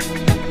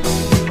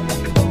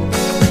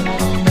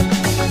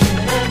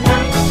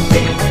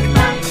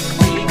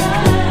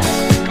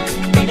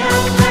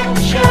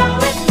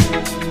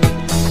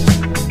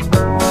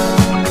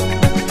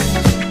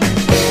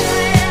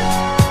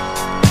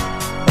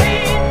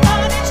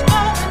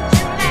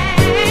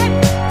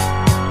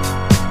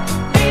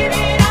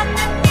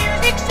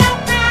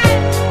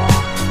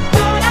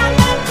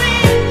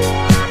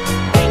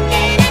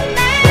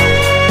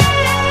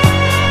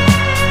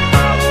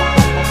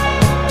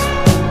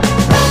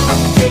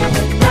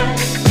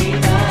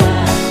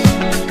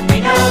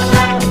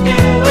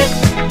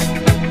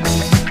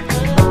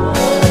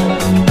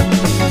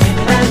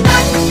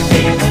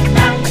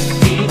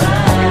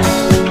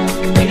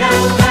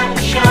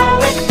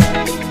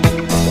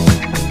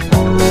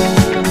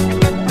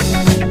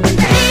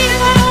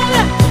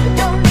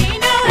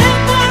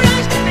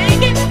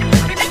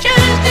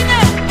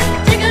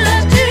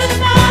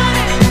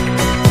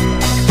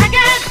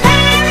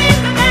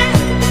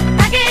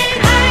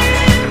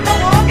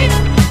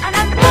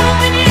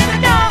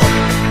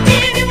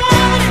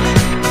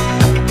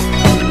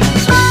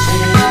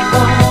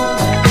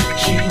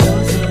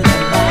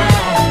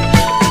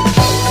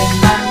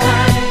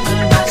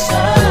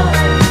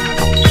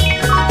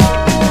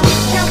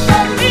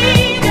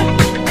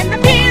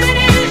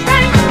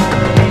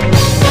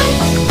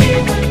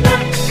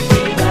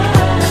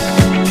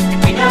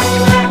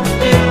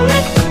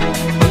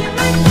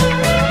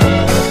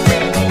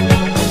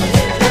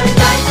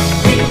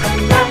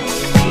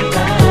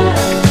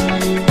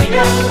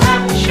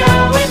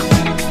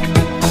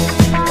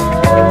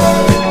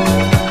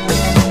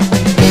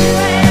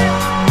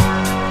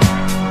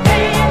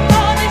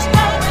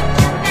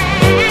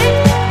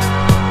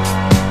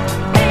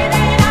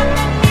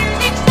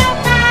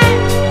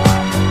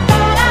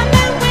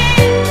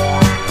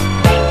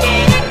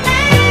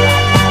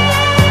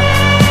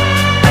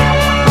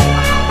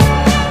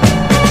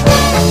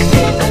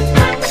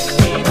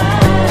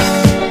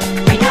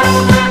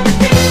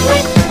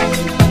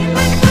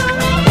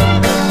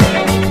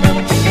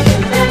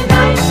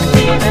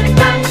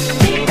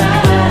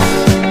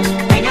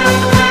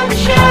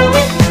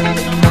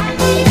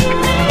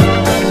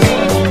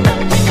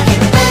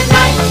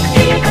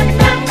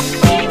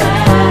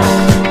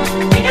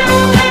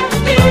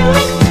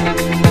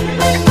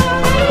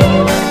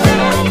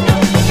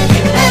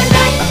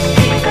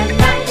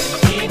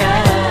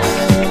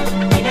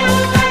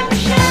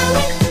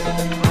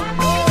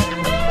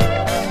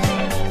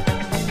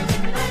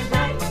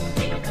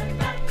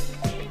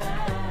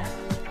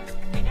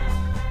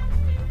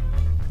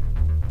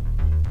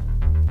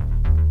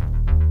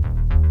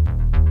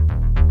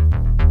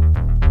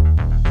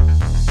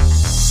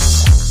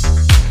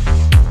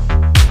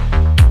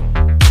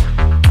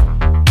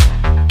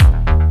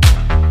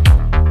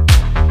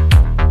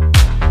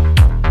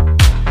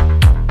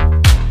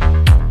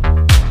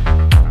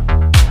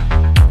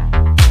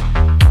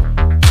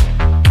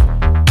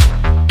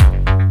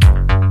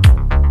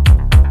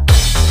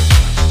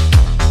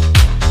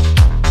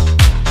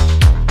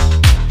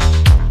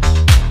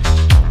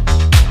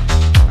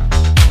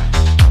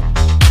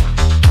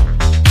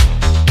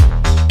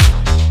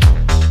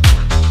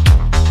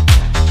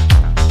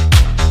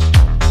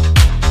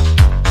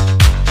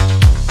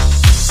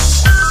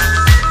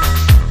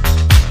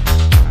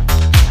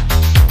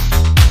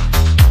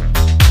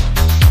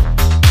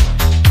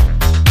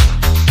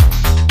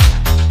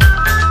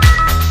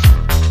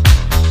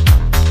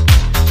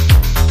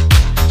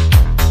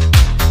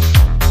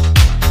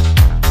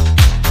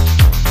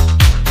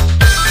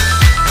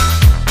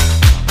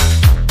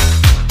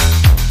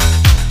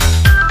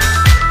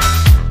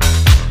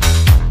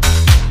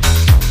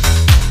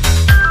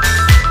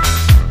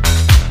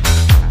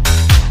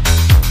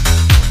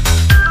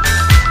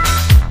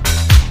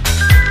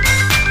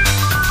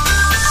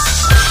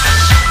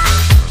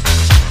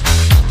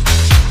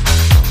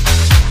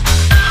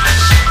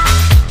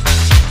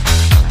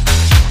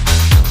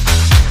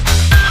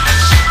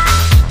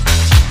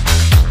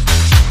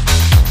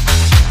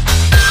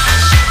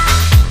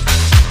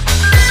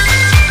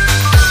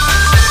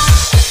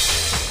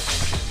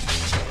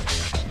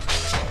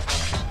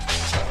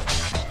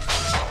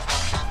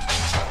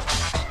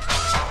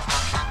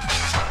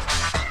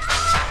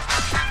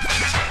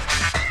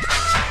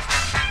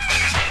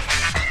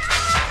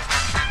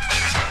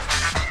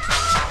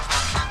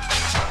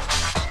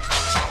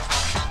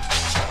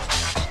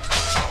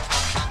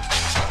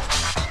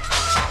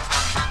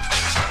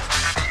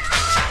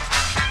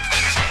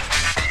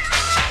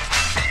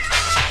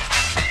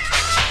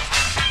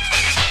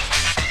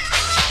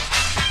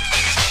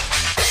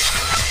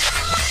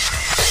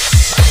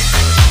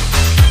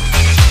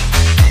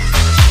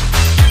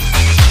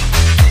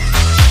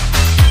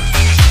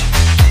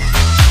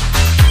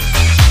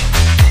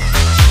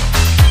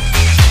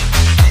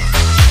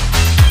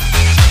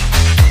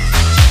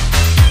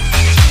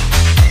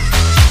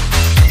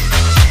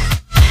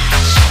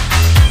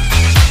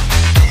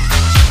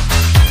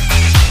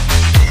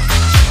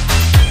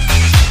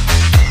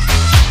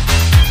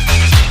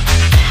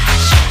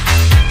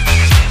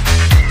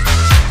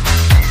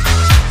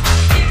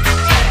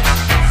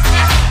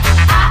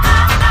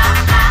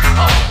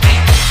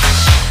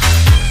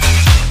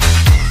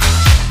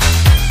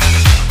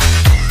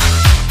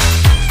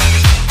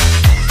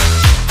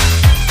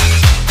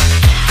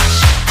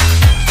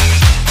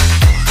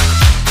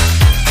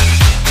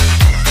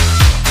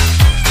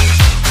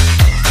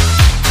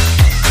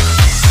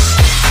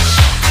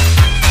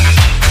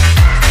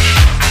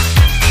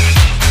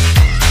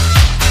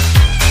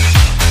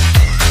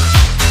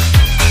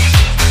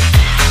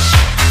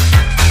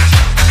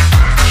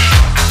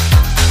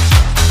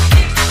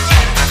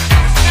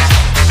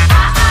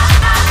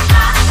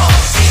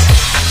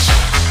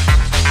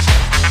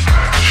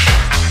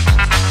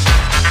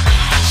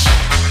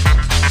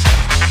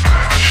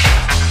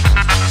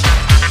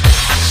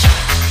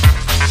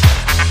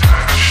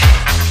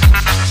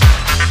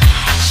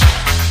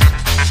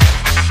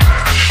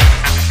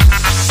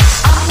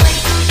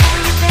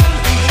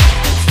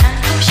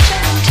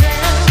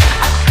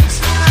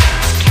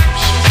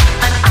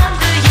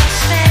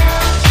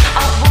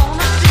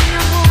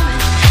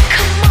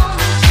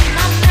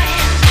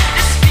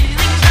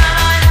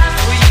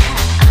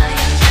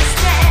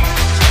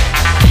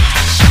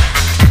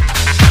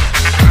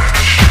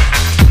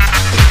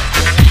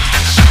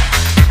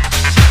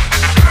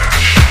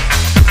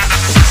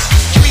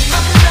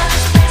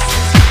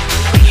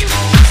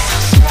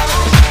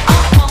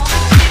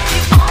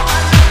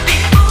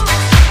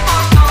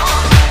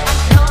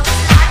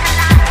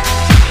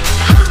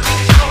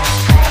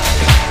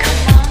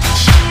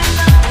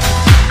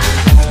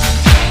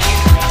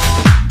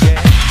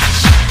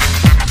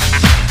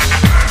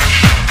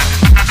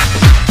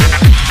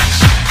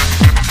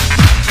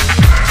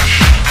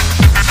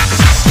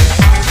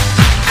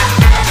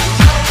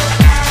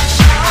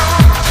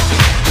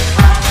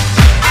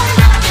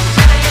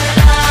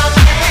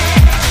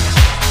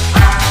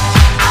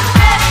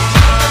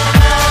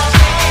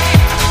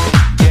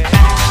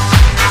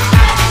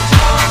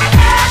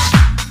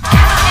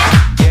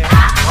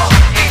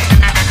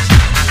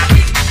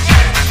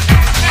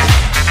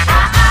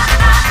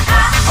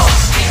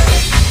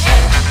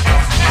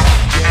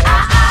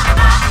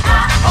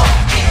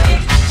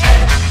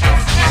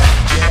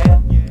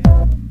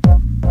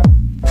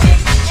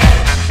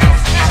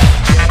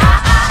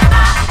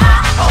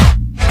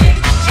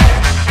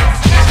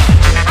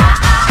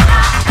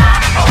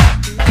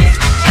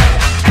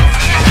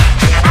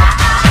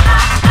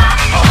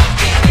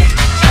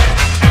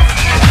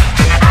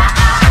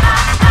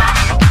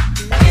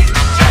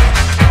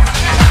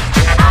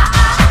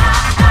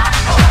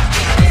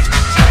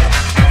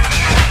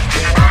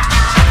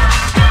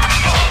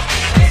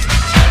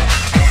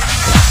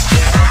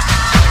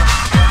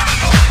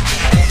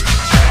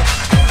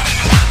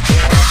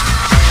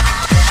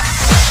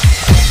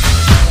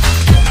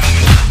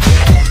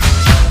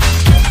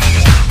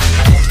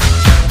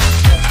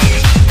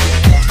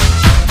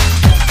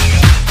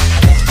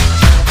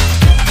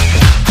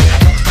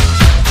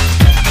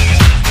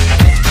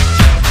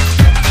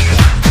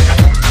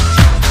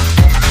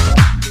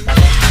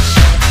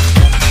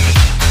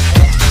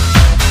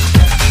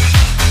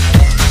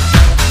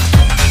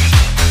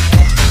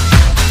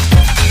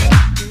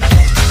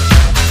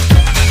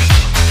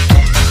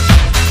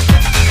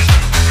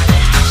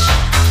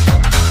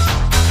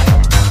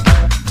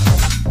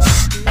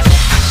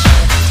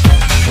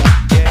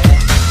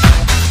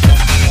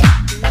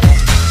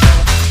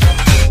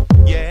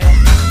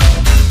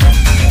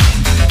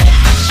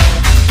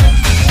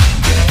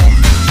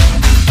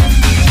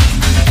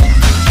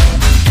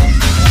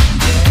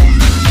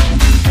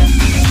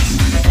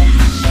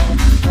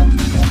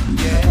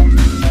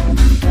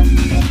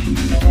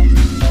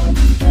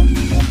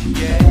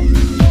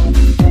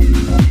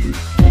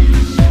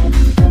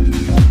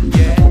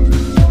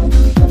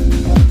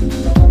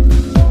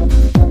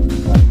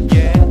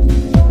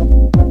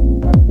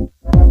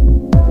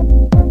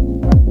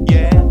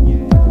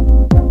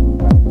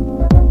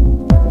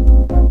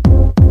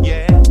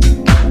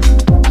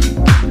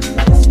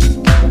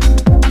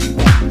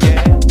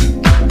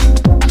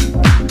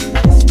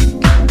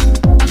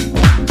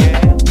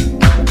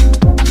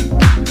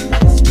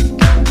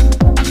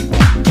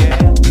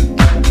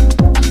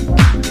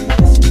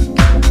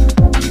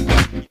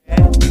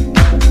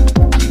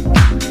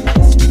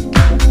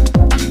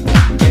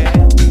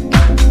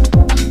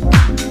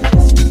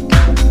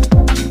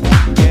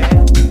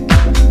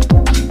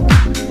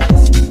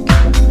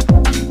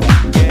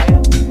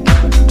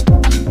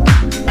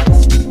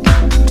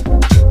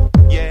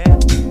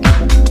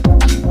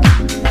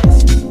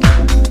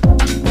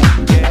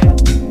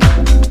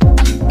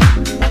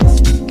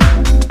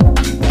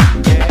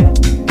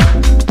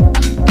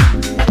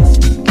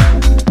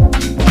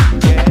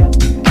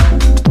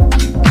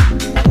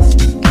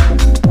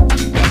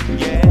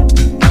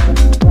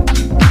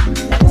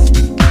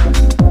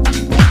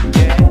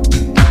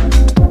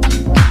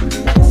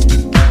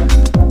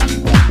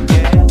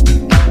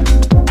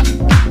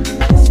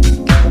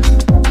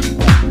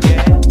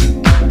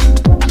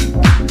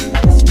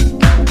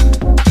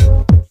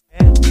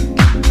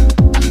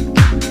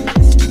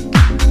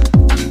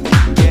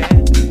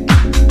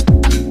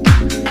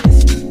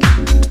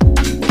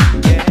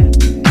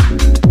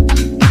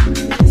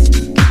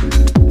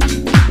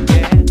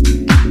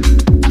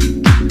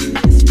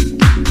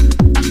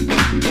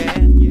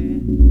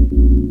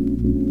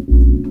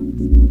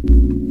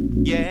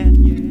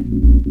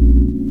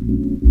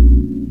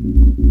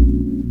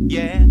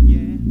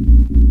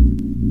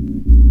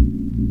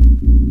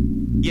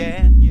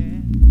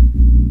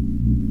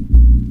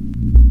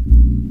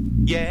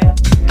 Yeah.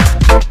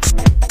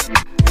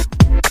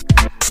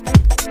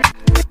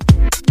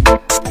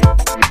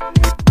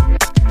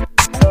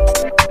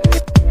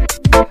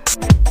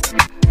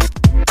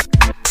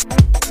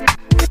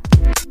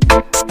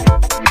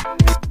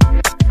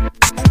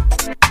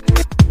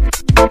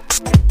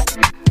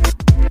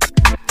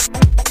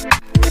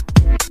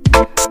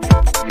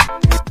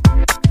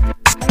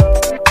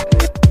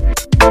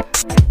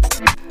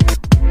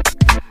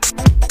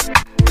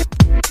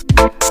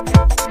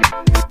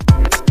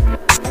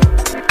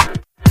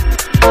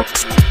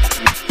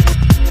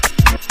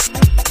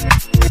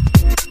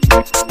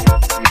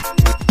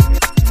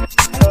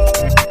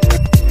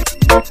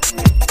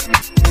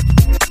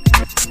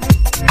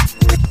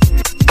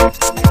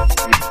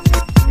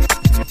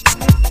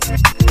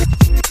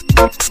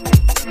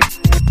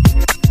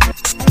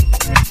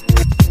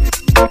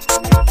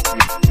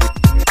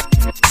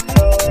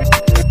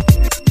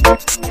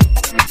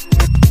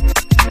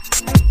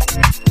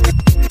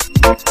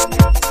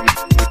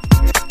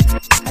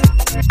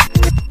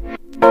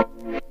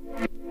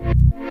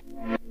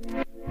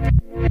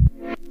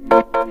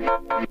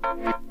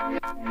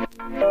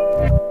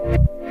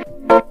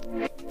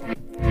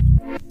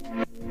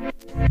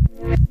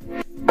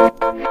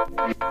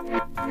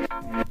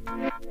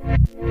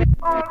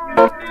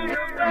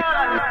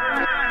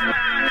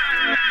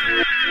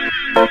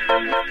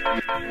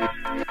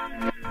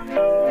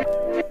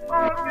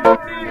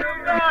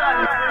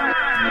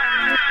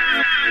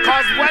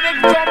 Cause when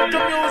it comes to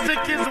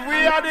music, is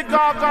we are the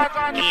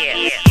gaga.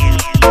 Yeah.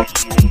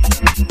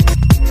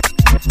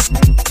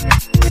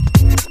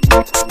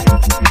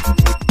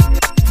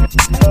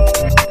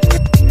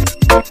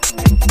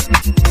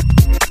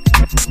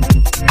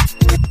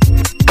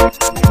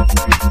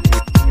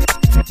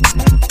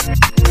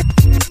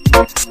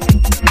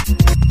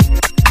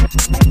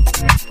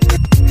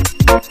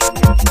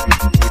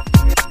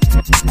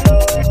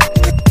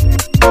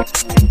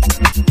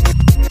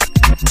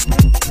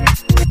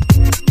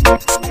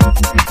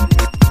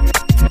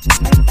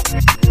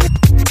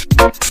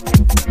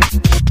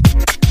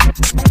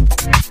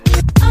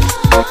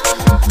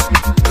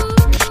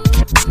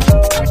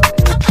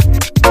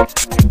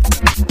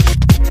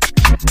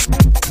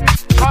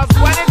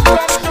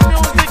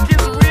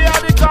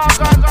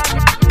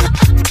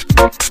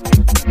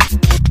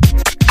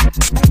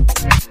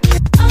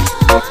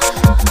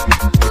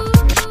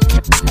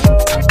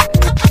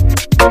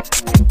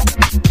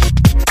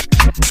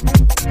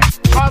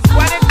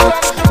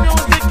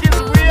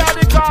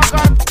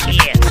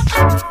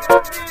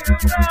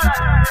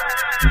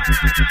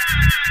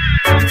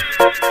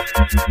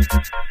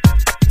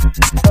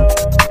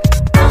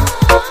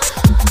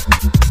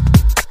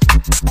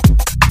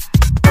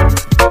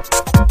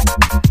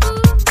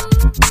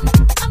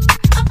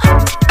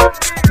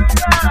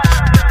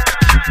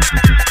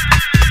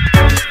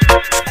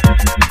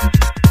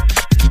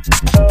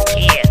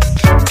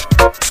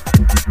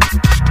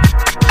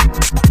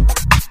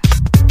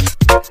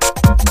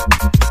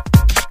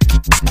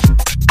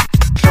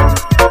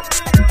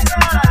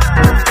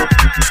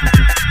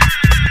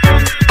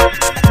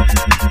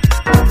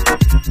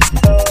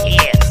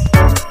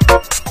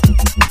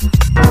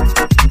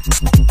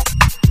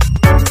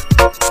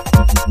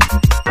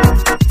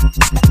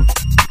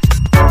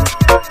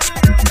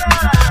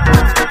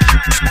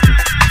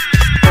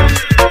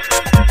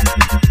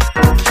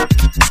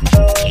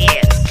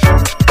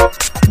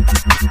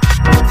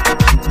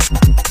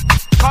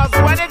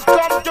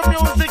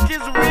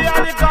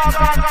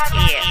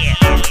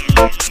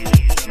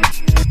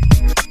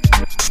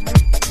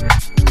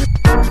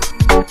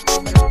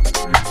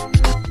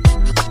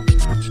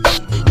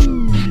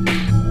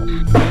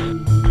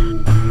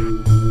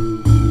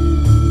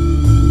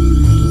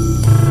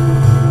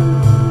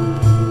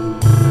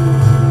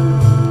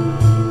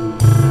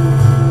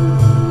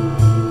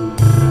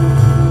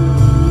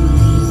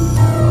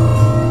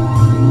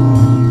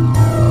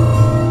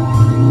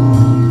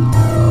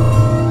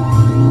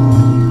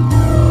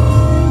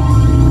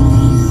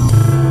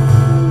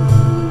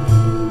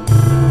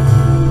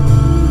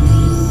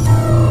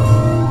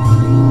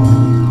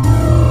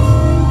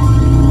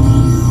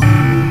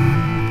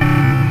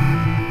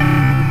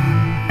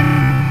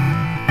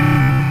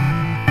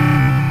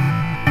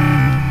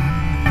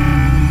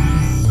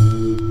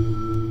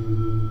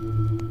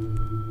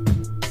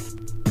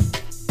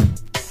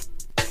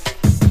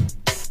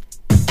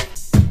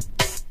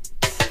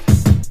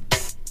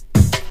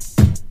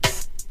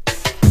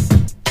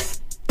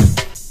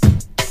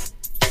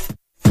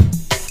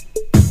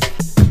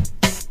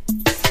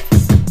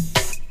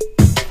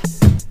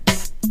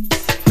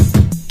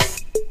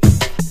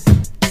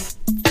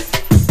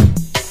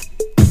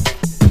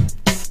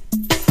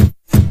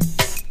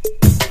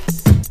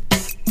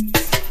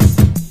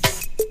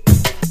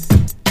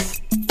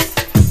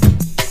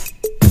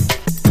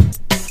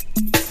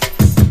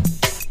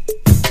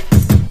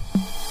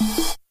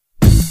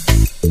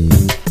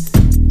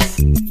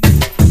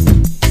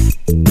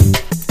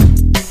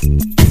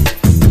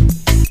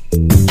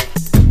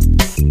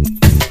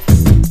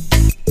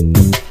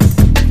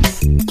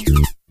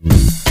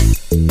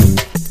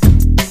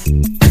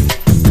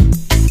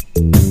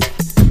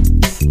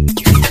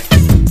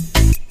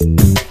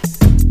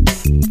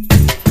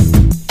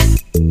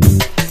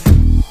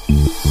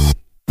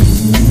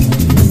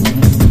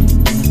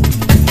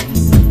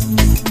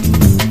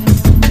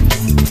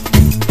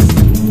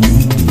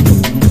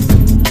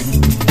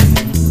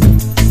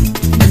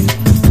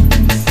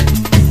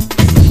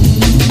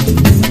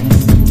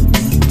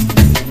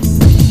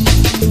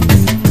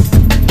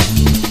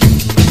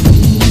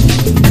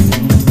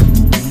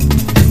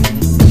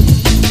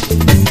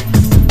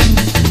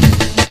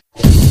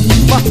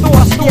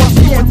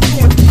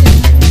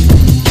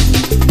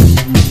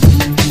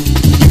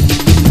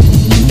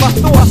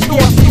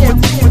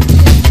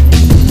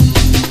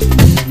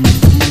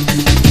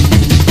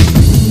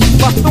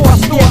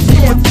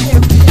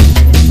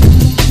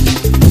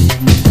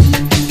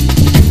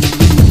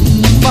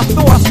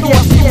 thoughts go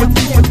deeper,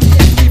 deeper,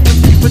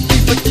 deeper,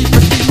 deeper, deeper,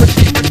 deeper,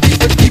 deeper,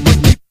 deeper, deeper,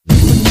 deeper.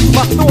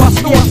 My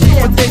thoughts go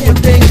deeper than you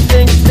think,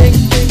 think, think,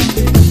 think.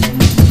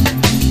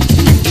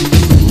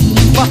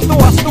 My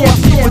thoughts go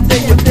deeper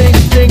than you think,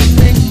 think,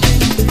 think.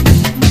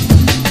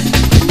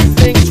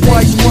 Think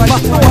twice, twice. My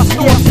thoughts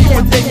go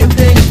deeper than you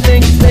think,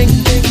 think, think,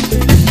 think.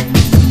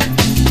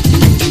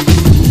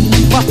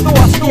 My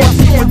thoughts go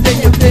deeper than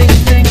you think,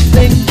 think,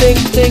 think, think,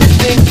 think,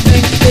 think,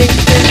 think, think,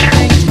 think,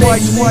 think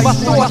twice, twice. My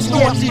thoughts go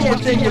deeper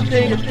than you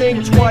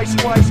think twice,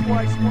 twice,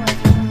 twice.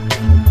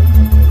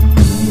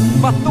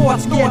 My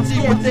thoughts go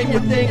deeper than you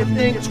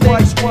think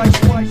twice, twice,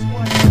 twice.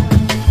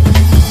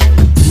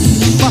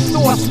 My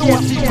thoughts go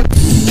deeper.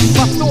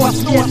 My thoughts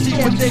go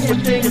deeper than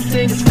you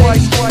think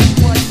twice, twice,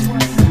 twice.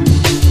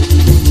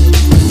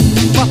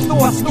 My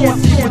thoughts go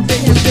deeper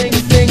than you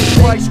think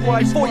twice,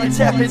 twice. Before you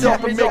tap it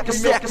up and make a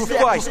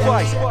sacrifice,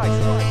 twice,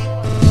 twice.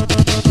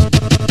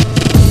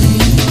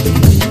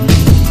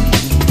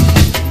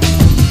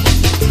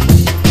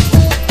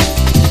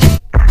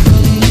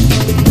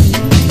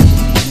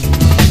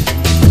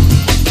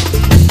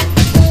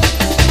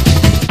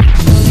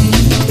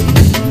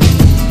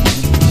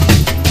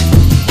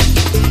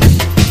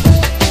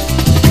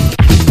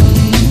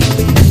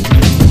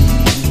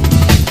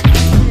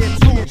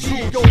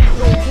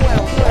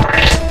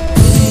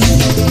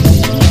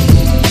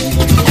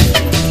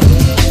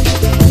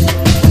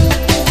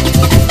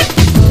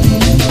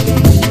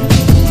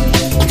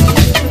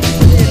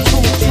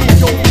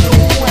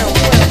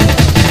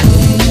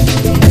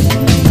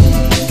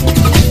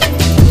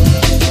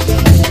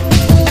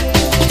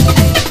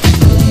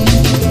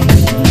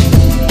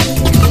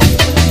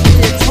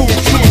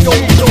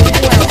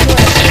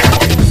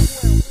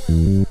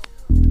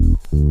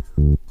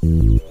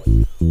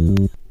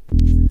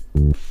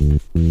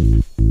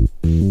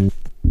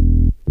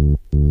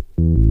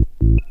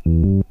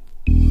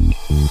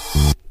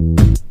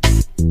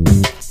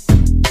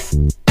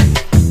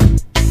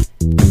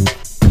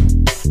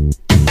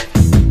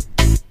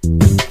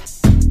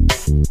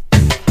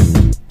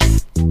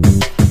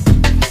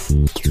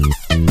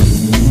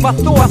 My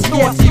thoughts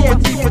go deeper,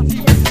 deeper,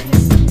 deeper.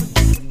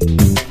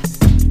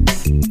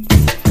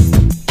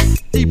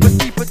 Deeper,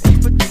 deeper,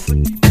 deeper, deeper,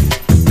 deeper.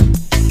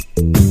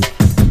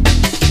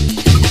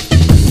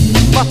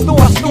 My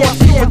thoughts go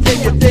deeper than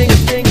you think.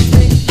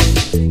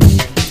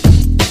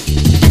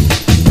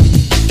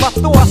 My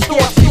thoughts go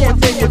deeper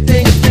than you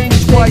think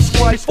twice,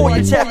 twice. Before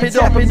you tap it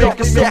up and make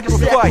a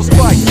sacrifice,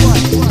 twice,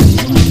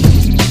 twice.